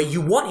minutes in the way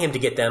you want him to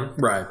get them.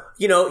 Right.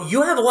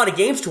 You have a lot of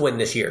games to win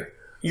this year.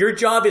 Your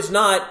job is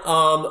not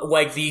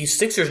like the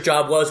Sixers'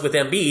 job was with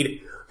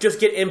Embiid, just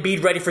get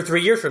Embiid ready for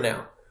 3 years from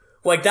now.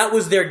 Like, that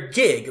was their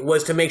gig,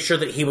 was to make sure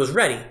that he was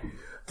ready.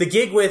 The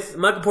gig with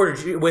Michael Porter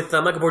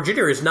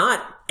Jr. is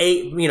not,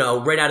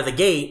 right out of the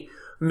gate,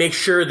 make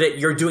sure that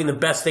you're doing the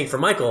best thing for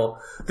Michael.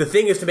 The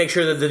thing is to make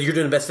sure that you're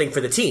doing the best thing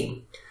for the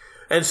team.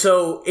 And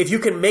so if you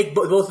can make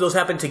both of those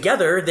happen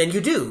together, then you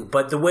do.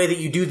 But the way that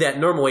you do that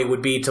normally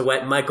would be to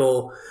let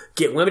Michael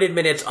get limited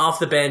minutes off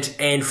the bench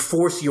and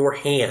force your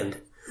hand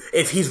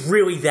if he's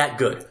really that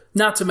good.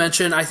 Not to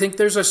mention, I think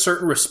there's a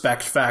certain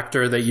respect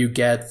factor that you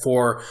get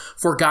for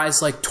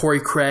guys like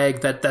Torrey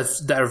Craig that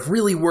have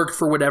really worked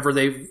for whatever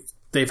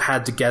they've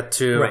had to get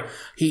to. Right.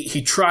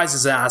 He tries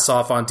his ass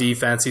off on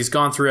defense. He's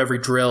gone through every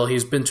drill.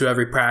 He's been to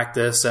every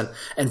practice and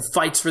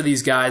fights for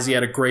these guys. He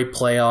had a great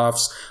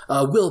playoffs.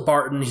 Will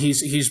Barton,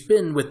 he's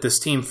been with this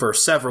team for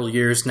several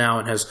years now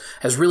and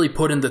has really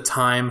put in the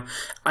time.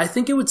 I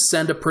think it would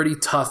send a pretty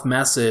tough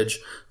message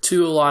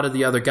to a lot of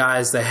the other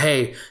guys that,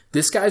 hey,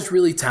 this guy's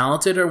really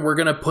talented and we're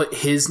going to put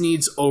his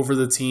needs over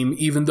the team,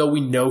 even though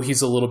we know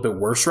he's a little bit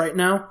worse right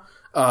now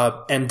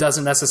and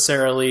doesn't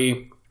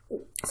necessarily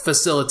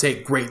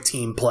facilitate great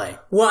team play.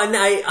 Well, and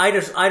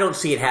I don't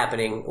see it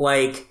happening.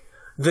 Like,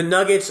 the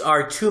Nuggets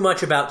are too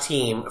much about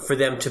team for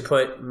them to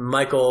put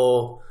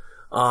Michael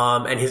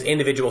and his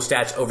individual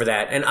stats over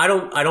that. And I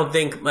don't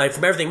think,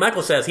 from everything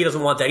Michael says, he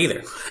doesn't want that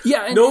either.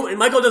 Yeah, No,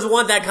 Michael doesn't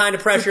want that kind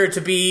of pressure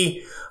to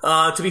be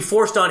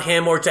forced on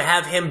him or to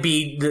have him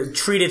be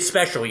treated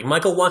specially.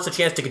 Michael wants a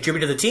chance to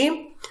contribute to the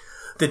team.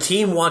 The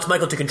team wants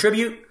Michael to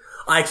contribute.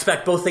 I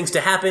expect both things to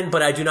happen,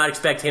 but I do not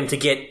expect him to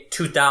get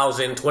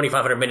 2,000,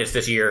 2,500 minutes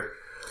this year,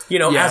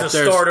 as a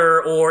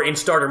starter or in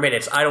starter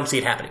minutes. I don't see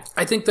it happening.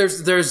 I think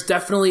there's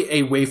definitely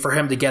a way for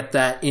him to get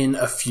that in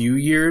a few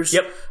years.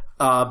 Yep.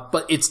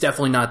 But it's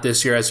definitely not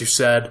this year, as you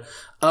said.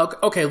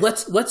 Okay,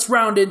 let's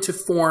round into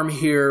form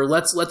here.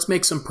 Let's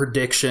make some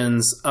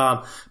predictions.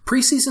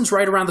 Preseason's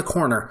right around the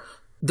corner.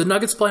 The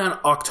Nuggets play on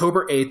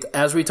October 8th,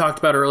 as we talked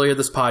about earlier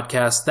this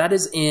podcast. That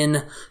is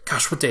in,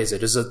 what day is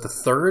it? Is it the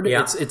 3rd?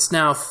 Yeah. It's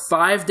now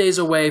 5 days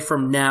away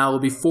from now. It'll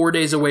be 4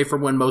 days away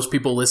from when most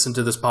people listen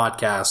to this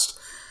podcast.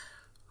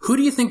 Who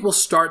do you think will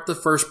start the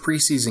first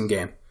preseason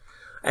game?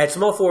 At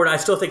small forward, I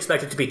still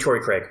expect it to be Torrey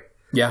Craig.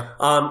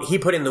 Yeah. He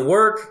put in the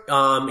work.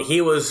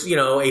 He was,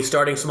 a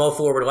starting small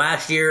forward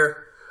last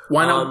year.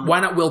 Why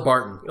not Will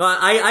Barton?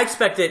 I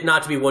expect it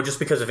not to be Will just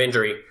because of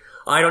injury.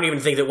 I don't even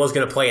think that Will's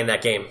going to play in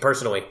that game,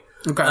 personally.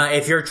 Okay.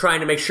 If you're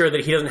trying to make sure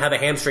that he doesn't have a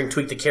hamstring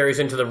tweak that carries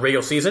into the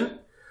real season,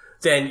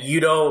 then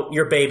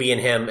you're babying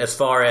him as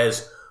far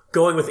as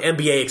going with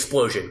NBA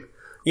explosion.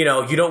 You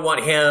don't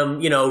want him,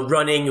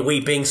 running,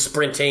 leaping,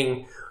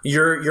 sprinting.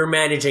 You're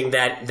managing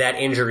that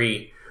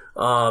injury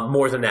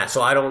more than that.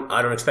 So I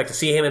don't expect to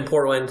see him in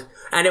Portland.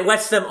 And it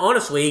lets them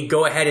honestly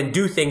go ahead and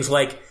do things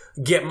like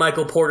get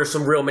Michael Porter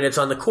some real minutes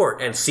on the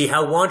court and see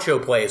how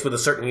Juancho plays with a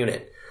certain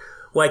unit.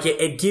 Like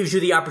it gives you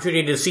the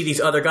opportunity to see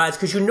these other guys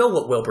because you know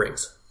what Will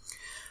brings.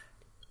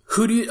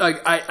 Who do you?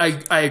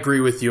 I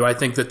agree with you. I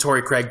think that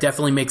Torrey Craig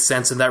definitely makes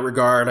sense in that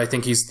regard. I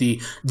think he's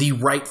the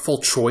rightful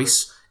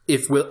choice,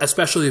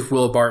 especially if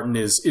Will Barton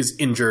is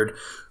injured.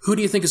 Who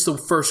do you think is the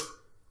first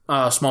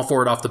small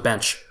forward off the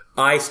bench?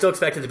 I still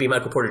expect it to be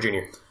Michael Porter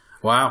Jr.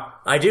 Wow,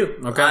 I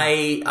do.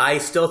 Okay, I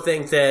still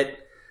think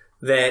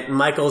that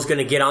Michael's going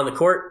to get on the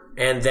court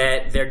and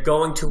that they're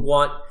going to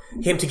want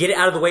him to get it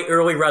out of the way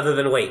early rather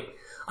than late.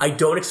 I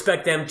don't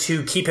expect them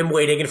to keep him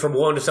waiting and for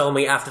Malone to tell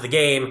me after the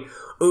game,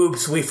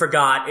 oops, we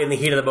forgot in the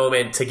heat of the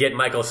moment to get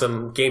Michael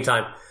some game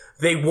time.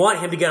 They want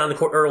him to get on the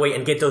court early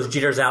and get those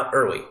jitters out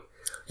early.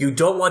 You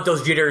don't want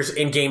those jitters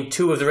in game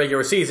 2 of the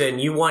regular season.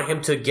 You want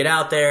him to get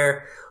out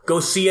there, go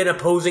see an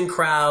opposing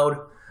crowd,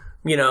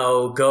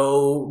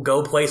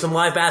 go play some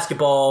live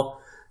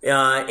basketball in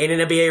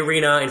an NBA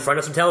arena in front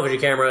of some television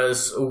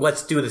cameras.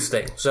 Let's do this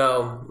thing.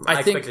 So I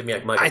expect it to be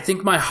like Michael. I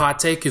think my hot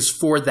take is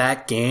for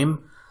that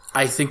game,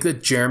 I think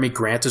that Jeremy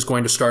Grant is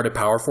going to start at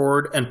power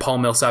forward and Paul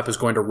Millsap is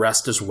going to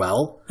rest as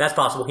well. That's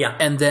possible, yeah.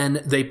 And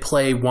then they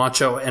play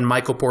Juancho and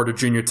Michael Porter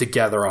Jr.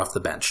 together off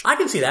the bench. I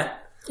can see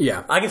that.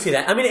 Yeah. I can see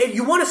that. I mean,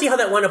 you want to see how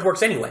that lineup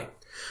works anyway.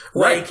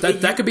 Right.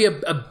 That could be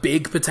a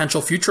big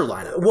potential future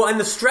lineup. Well, and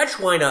the stretch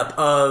lineup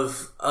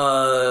of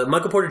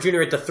Michael Porter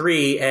Jr. at the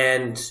 3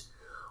 and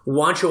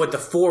Juancho at the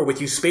 4 with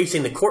you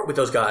spacing the court with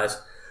those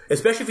guys,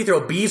 especially if you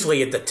throw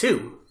Beasley at the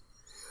 2.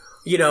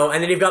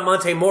 And then you've got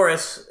Monte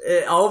Morris.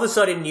 All of a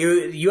sudden,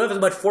 you have as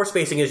much floor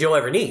spacing as you'll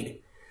ever need.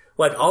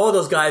 Like, all of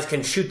those guys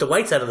can shoot the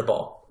lights out of the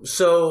ball.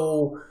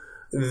 So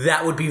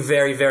that would be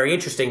very, very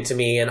interesting to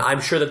me, and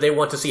I'm sure that they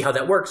want to see how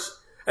that works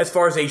as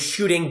far as a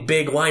shooting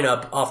big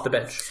lineup off the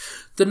bench.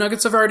 The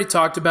Nuggets have already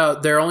talked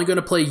about they're only going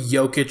to play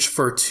Jokic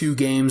for 2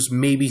 games,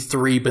 maybe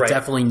 3, but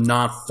definitely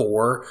not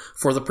 4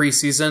 for the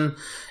preseason.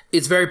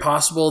 It's very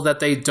possible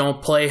that they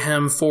don't play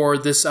him for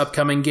this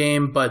upcoming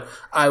game, but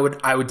I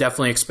would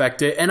definitely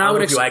expect it. And I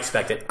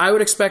expect it. I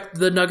would expect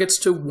the Nuggets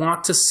to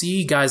want to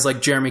see guys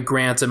like Jeremy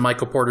Grant and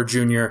Michael Porter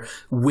Jr.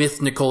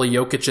 with Nikola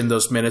Jokic in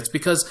those minutes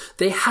because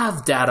they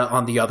have data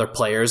on the other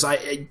players.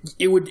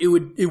 It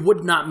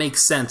would not make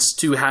sense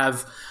to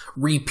have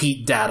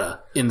repeat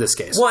data in this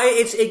case. Well,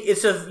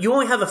 you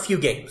only have a few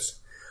games.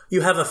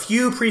 You have a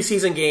few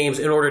preseason games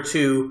in order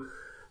to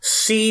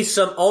see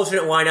some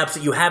alternate lineups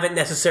that you haven't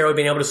necessarily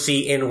been able to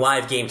see in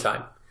live game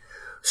time.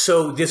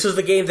 So this is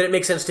the game that it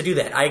makes sense to do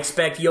that. I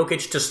expect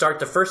Jokic to start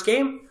the first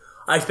game.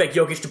 I expect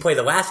Jokic to play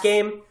the last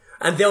game.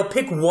 and they'll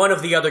pick one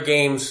of the other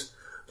games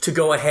to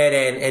go ahead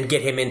and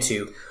get him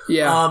into.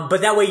 Yeah.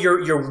 But that way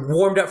you're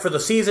warmed up for the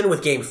season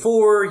with Game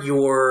 4.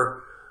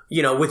 You're,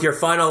 with your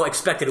final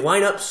expected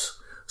lineups,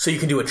 so you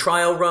can do a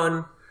trial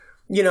run.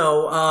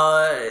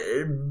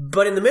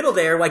 But in the middle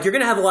there, like, you're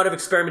going to have a lot of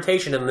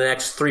experimentation in the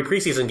next 3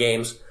 preseason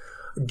games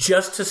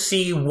just to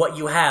see what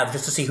you have,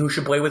 just to see who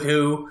should play with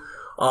who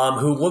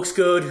looks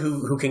good,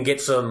 who can get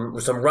some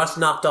rust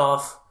knocked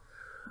off.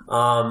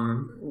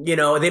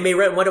 They may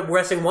wind up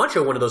resting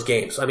Juancho one of those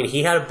games. I mean,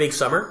 he had a big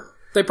summer.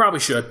 They probably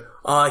should.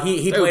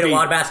 He played a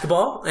lot of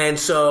basketball, and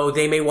so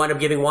they may wind up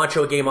giving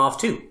Juancho a game off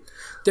too.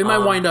 They might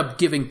wind up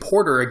giving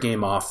Porter a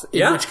game off,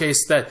 in which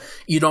case that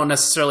you don't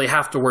necessarily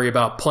have to worry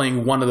about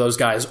playing one of those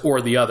guys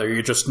or the other.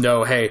 You just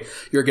know, hey,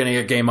 you're getting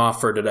a game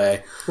off for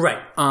today. Right.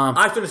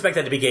 I still expect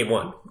that to be game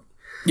 1.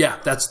 Yeah,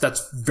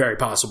 that's very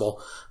possible.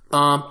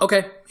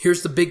 Okay,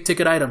 here's the big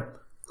ticket item.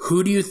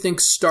 Who do you think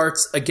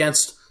starts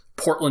against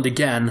Portland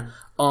again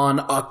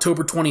on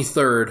October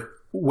 23rd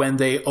when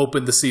they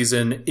open the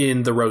season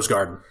in the Rose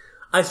Garden?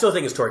 I still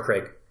think it's Torrey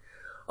Craig.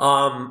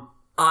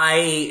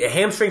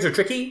 Hamstrings are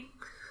tricky.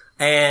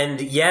 And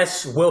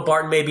yes, Will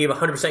Barton may be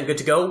 100% good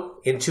to go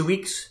in 2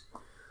 weeks.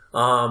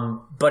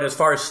 But as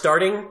far as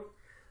starting,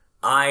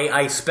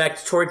 I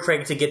expect Torrey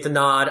Craig to get the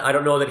nod. I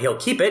don't know that he'll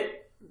keep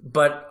it,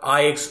 but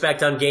I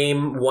expect on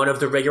game 1 of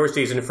the regular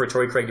season for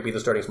Torrey Craig to be the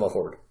starting small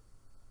forward.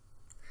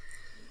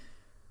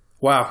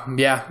 Wow.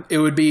 Yeah, it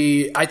would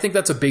be. I think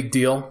that's a big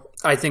deal.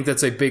 I think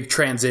that's a big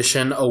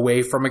transition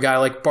away from a guy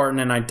like Barton.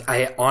 And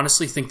I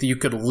honestly think that you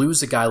could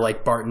lose a guy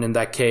like Barton in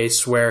that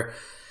case where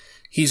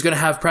he's going to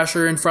have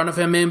pressure in front of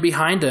him and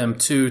behind him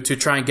to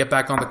try and get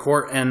back on the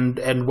court,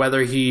 and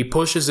whether he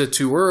pushes it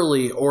too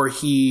early or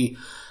he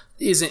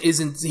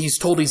isn't he's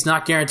told he's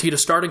not guaranteed a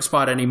starting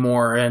spot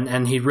anymore,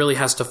 and he really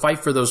has to fight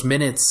for those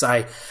minutes.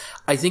 I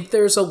think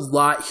there's a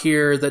lot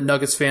here that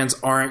Nuggets fans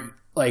aren't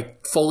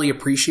like fully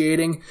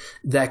appreciating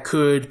that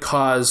could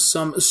cause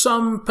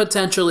some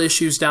potential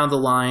issues down the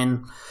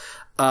line.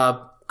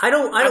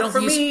 For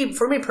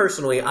me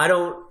personally, I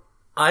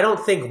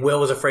don't think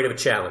Will is afraid of a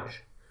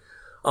challenge.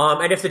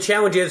 And if the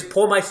challenge is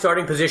pull my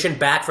starting position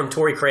back from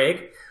Torrey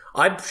Craig,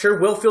 I'm sure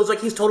Will feels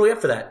like he's totally up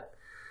for that.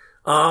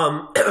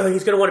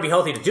 He's going to want to be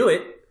healthy to do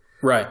it,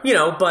 right?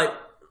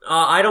 But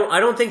I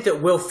don't think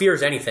that Will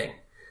fears anything.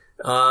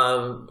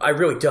 I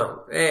really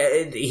don't.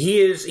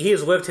 He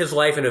has lived his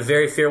life in a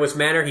very fearless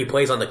manner. He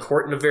plays on the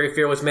court in a very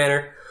fearless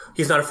manner.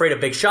 He's not afraid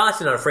of big shots.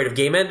 He's not afraid of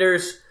game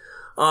enders.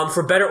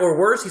 For better or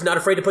worse, he's not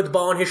afraid to put the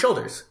ball on his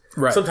shoulders.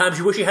 Right. Sometimes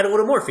you wish he had a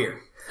little more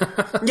fear.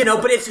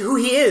 But it's who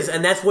he is,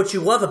 and that's what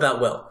you love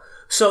about Will.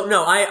 So,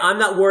 no, I'm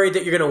not worried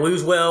that you're going to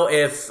lose Will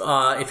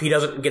if he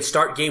doesn't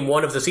start game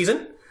 1 of the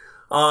season.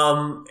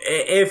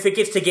 If it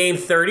gets to game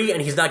 30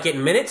 and he's not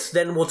getting minutes,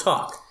 then we'll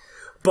talk.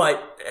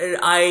 But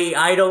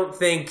I don't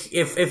think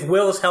if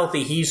Will is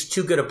healthy, he's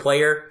too good a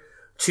player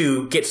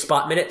to get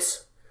spot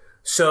minutes.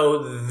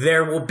 So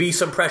there will be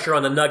some pressure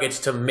on the Nuggets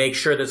to make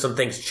sure that some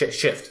things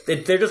shift.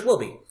 There just will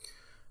be.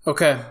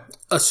 Okay,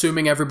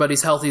 assuming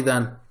everybody's healthy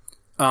then.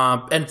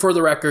 And for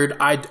the record,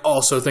 I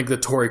also think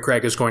that Torrey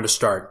Craig is going to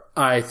start.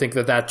 I think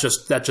that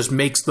just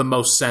makes the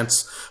most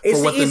sense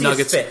for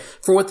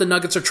what the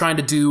Nuggets are trying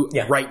to do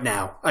right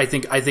now. I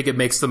think it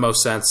makes the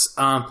most sense.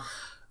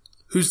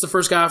 Who's the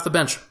first guy off the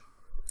bench?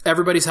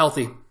 Everybody's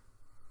healthy.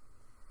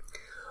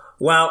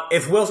 Well,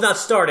 if Will's not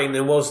starting,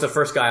 then Will's the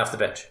first guy off the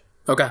bench.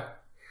 Okay.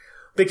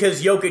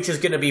 Because Jokic is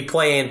going to be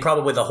playing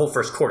probably the whole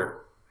first quarter.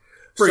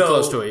 Pretty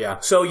close to it, yeah.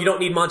 So you don't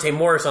need Monte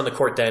Morris on the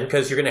court then,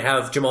 because you're going to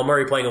have Jamal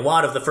Murray playing a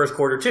lot of the first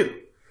quarter too.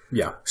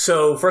 Yeah.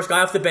 So first guy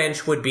off the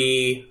bench would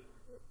be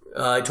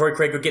Torrey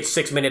Craig would get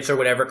 6 minutes or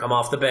whatever, come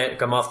off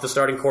the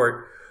starting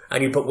court,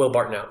 and you put Will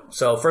Barton out.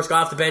 So first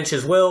guy off the bench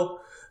is Will.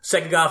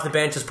 Second guy off the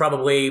bench is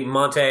probably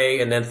Monte,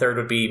 and then third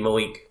would be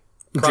Malik.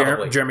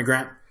 Probably. Jeremy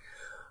Grant.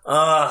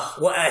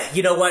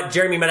 You know what?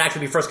 Jeremy might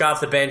actually be first guy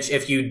off the bench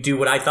if you do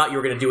what I thought you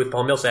were going to do with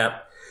Paul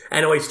Millsap,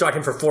 and always start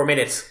him for 4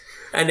 minutes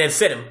and then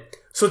sit him.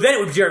 So then it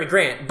would be Jeremy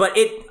Grant. But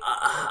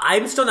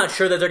I'm still not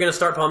sure that they're going to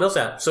start Paul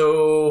Millsap.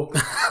 So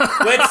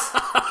that's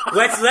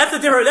a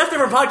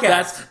different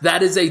podcast.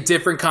 That is a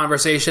different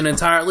conversation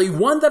entirely.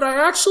 One that I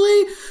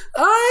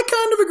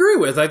kind of agree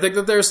with. I think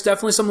that there's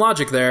definitely some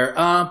logic there.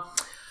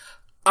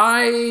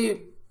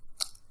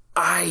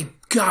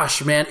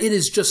 Gosh, man, it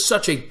is just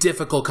such a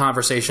difficult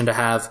conversation to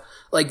have.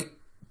 Like,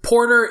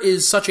 Porter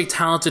is such a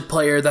talented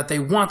player that they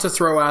want to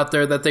throw out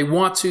there, that they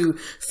want to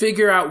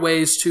figure out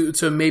ways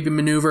to maybe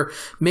maneuver.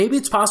 Maybe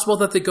it's possible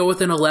that they go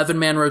with an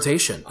 11-man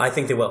rotation. I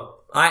think they will.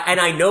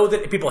 I know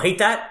that people hate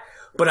that,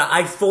 but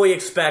I fully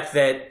expect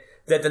that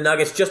the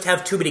Nuggets just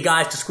have too many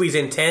guys to squeeze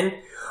in 10.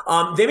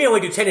 They may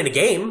only do 10 in a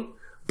game,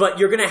 but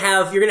you're gonna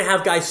have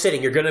guys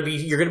sitting. You're gonna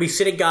be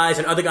sitting guys,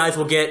 and other guys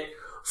will get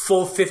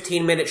full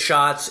 15-minute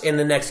shots in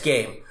the next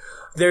game.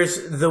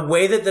 There's the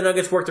way that the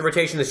Nuggets work the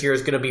rotation this year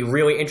is going to be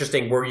really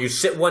interesting, where you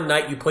sit one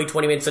night, you play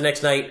 20 minutes the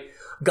next night.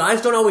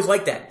 Guys don't always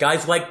like that.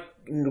 Guys like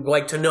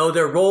to know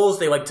their roles.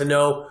 They like to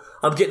know,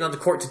 I'm getting on the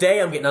court today,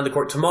 I'm getting on the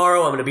court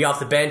tomorrow, I'm going to be off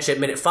the bench at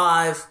minute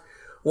 5.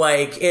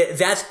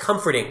 That's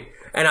comforting.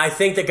 And I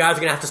think that guys are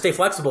going to have to stay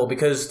flexible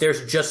because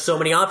there's just so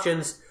many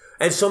options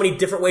and so many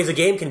different ways a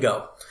game can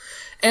go.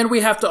 And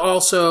we have to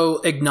also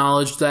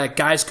acknowledge that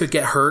guys could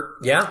get hurt.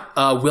 Yeah.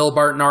 Will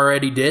Barton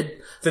already did.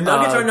 The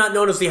Nuggets are not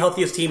known as the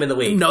healthiest team in the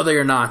league. No, they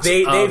are not.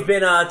 They've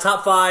been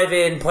top 5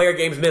 in player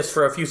games missed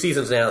for a few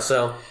seasons now.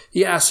 So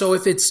yeah, so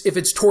if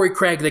it's Torrey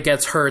Craig that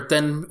gets hurt,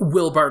 then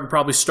Will Barton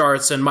probably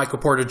starts and Michael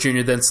Porter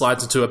Jr. then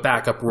slides into a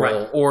backup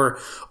role. Right.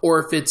 Or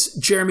if it's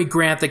Jeremy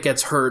Grant that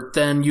gets hurt,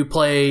 then you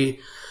play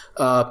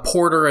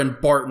Porter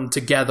and Barton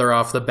together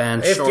off the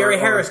bench. If Gary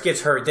Harris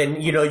gets hurt, then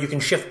you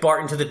can shift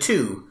Barton to the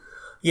 2.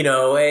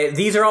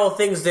 These are all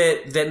things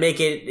that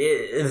make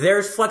it.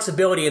 There's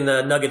flexibility in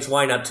the Nuggets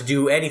lineup to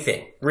do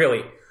anything,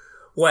 really.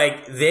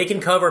 They can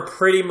cover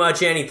pretty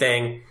much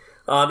anything,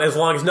 as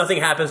long as nothing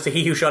happens to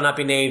he who shall not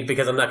be named,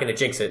 because I'm not going to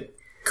jinx it.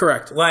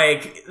 Correct.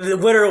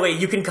 Literally,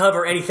 you can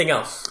cover anything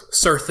else.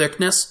 Sir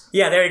Thickness?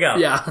 Yeah, there you go.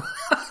 Yeah.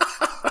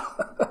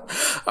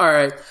 All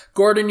right.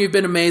 Gordon, you've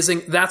been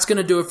amazing. That's going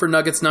to do it for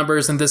Nuggets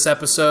Numbers in this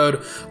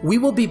episode. We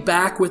will be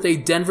back with a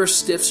Denver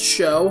Stiffs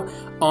show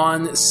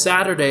on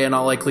Saturday in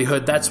all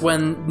likelihood. That's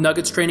when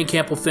Nuggets training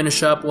camp will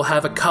finish up. We'll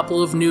have a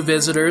couple of new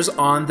visitors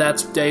on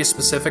that day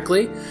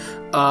specifically.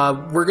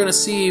 We're going to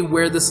see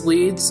where this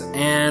leads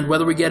and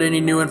whether we get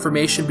any new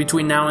information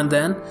between now and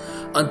then.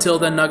 Until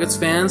then, Nuggets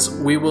fans,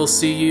 we will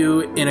see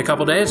you in a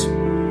couple days.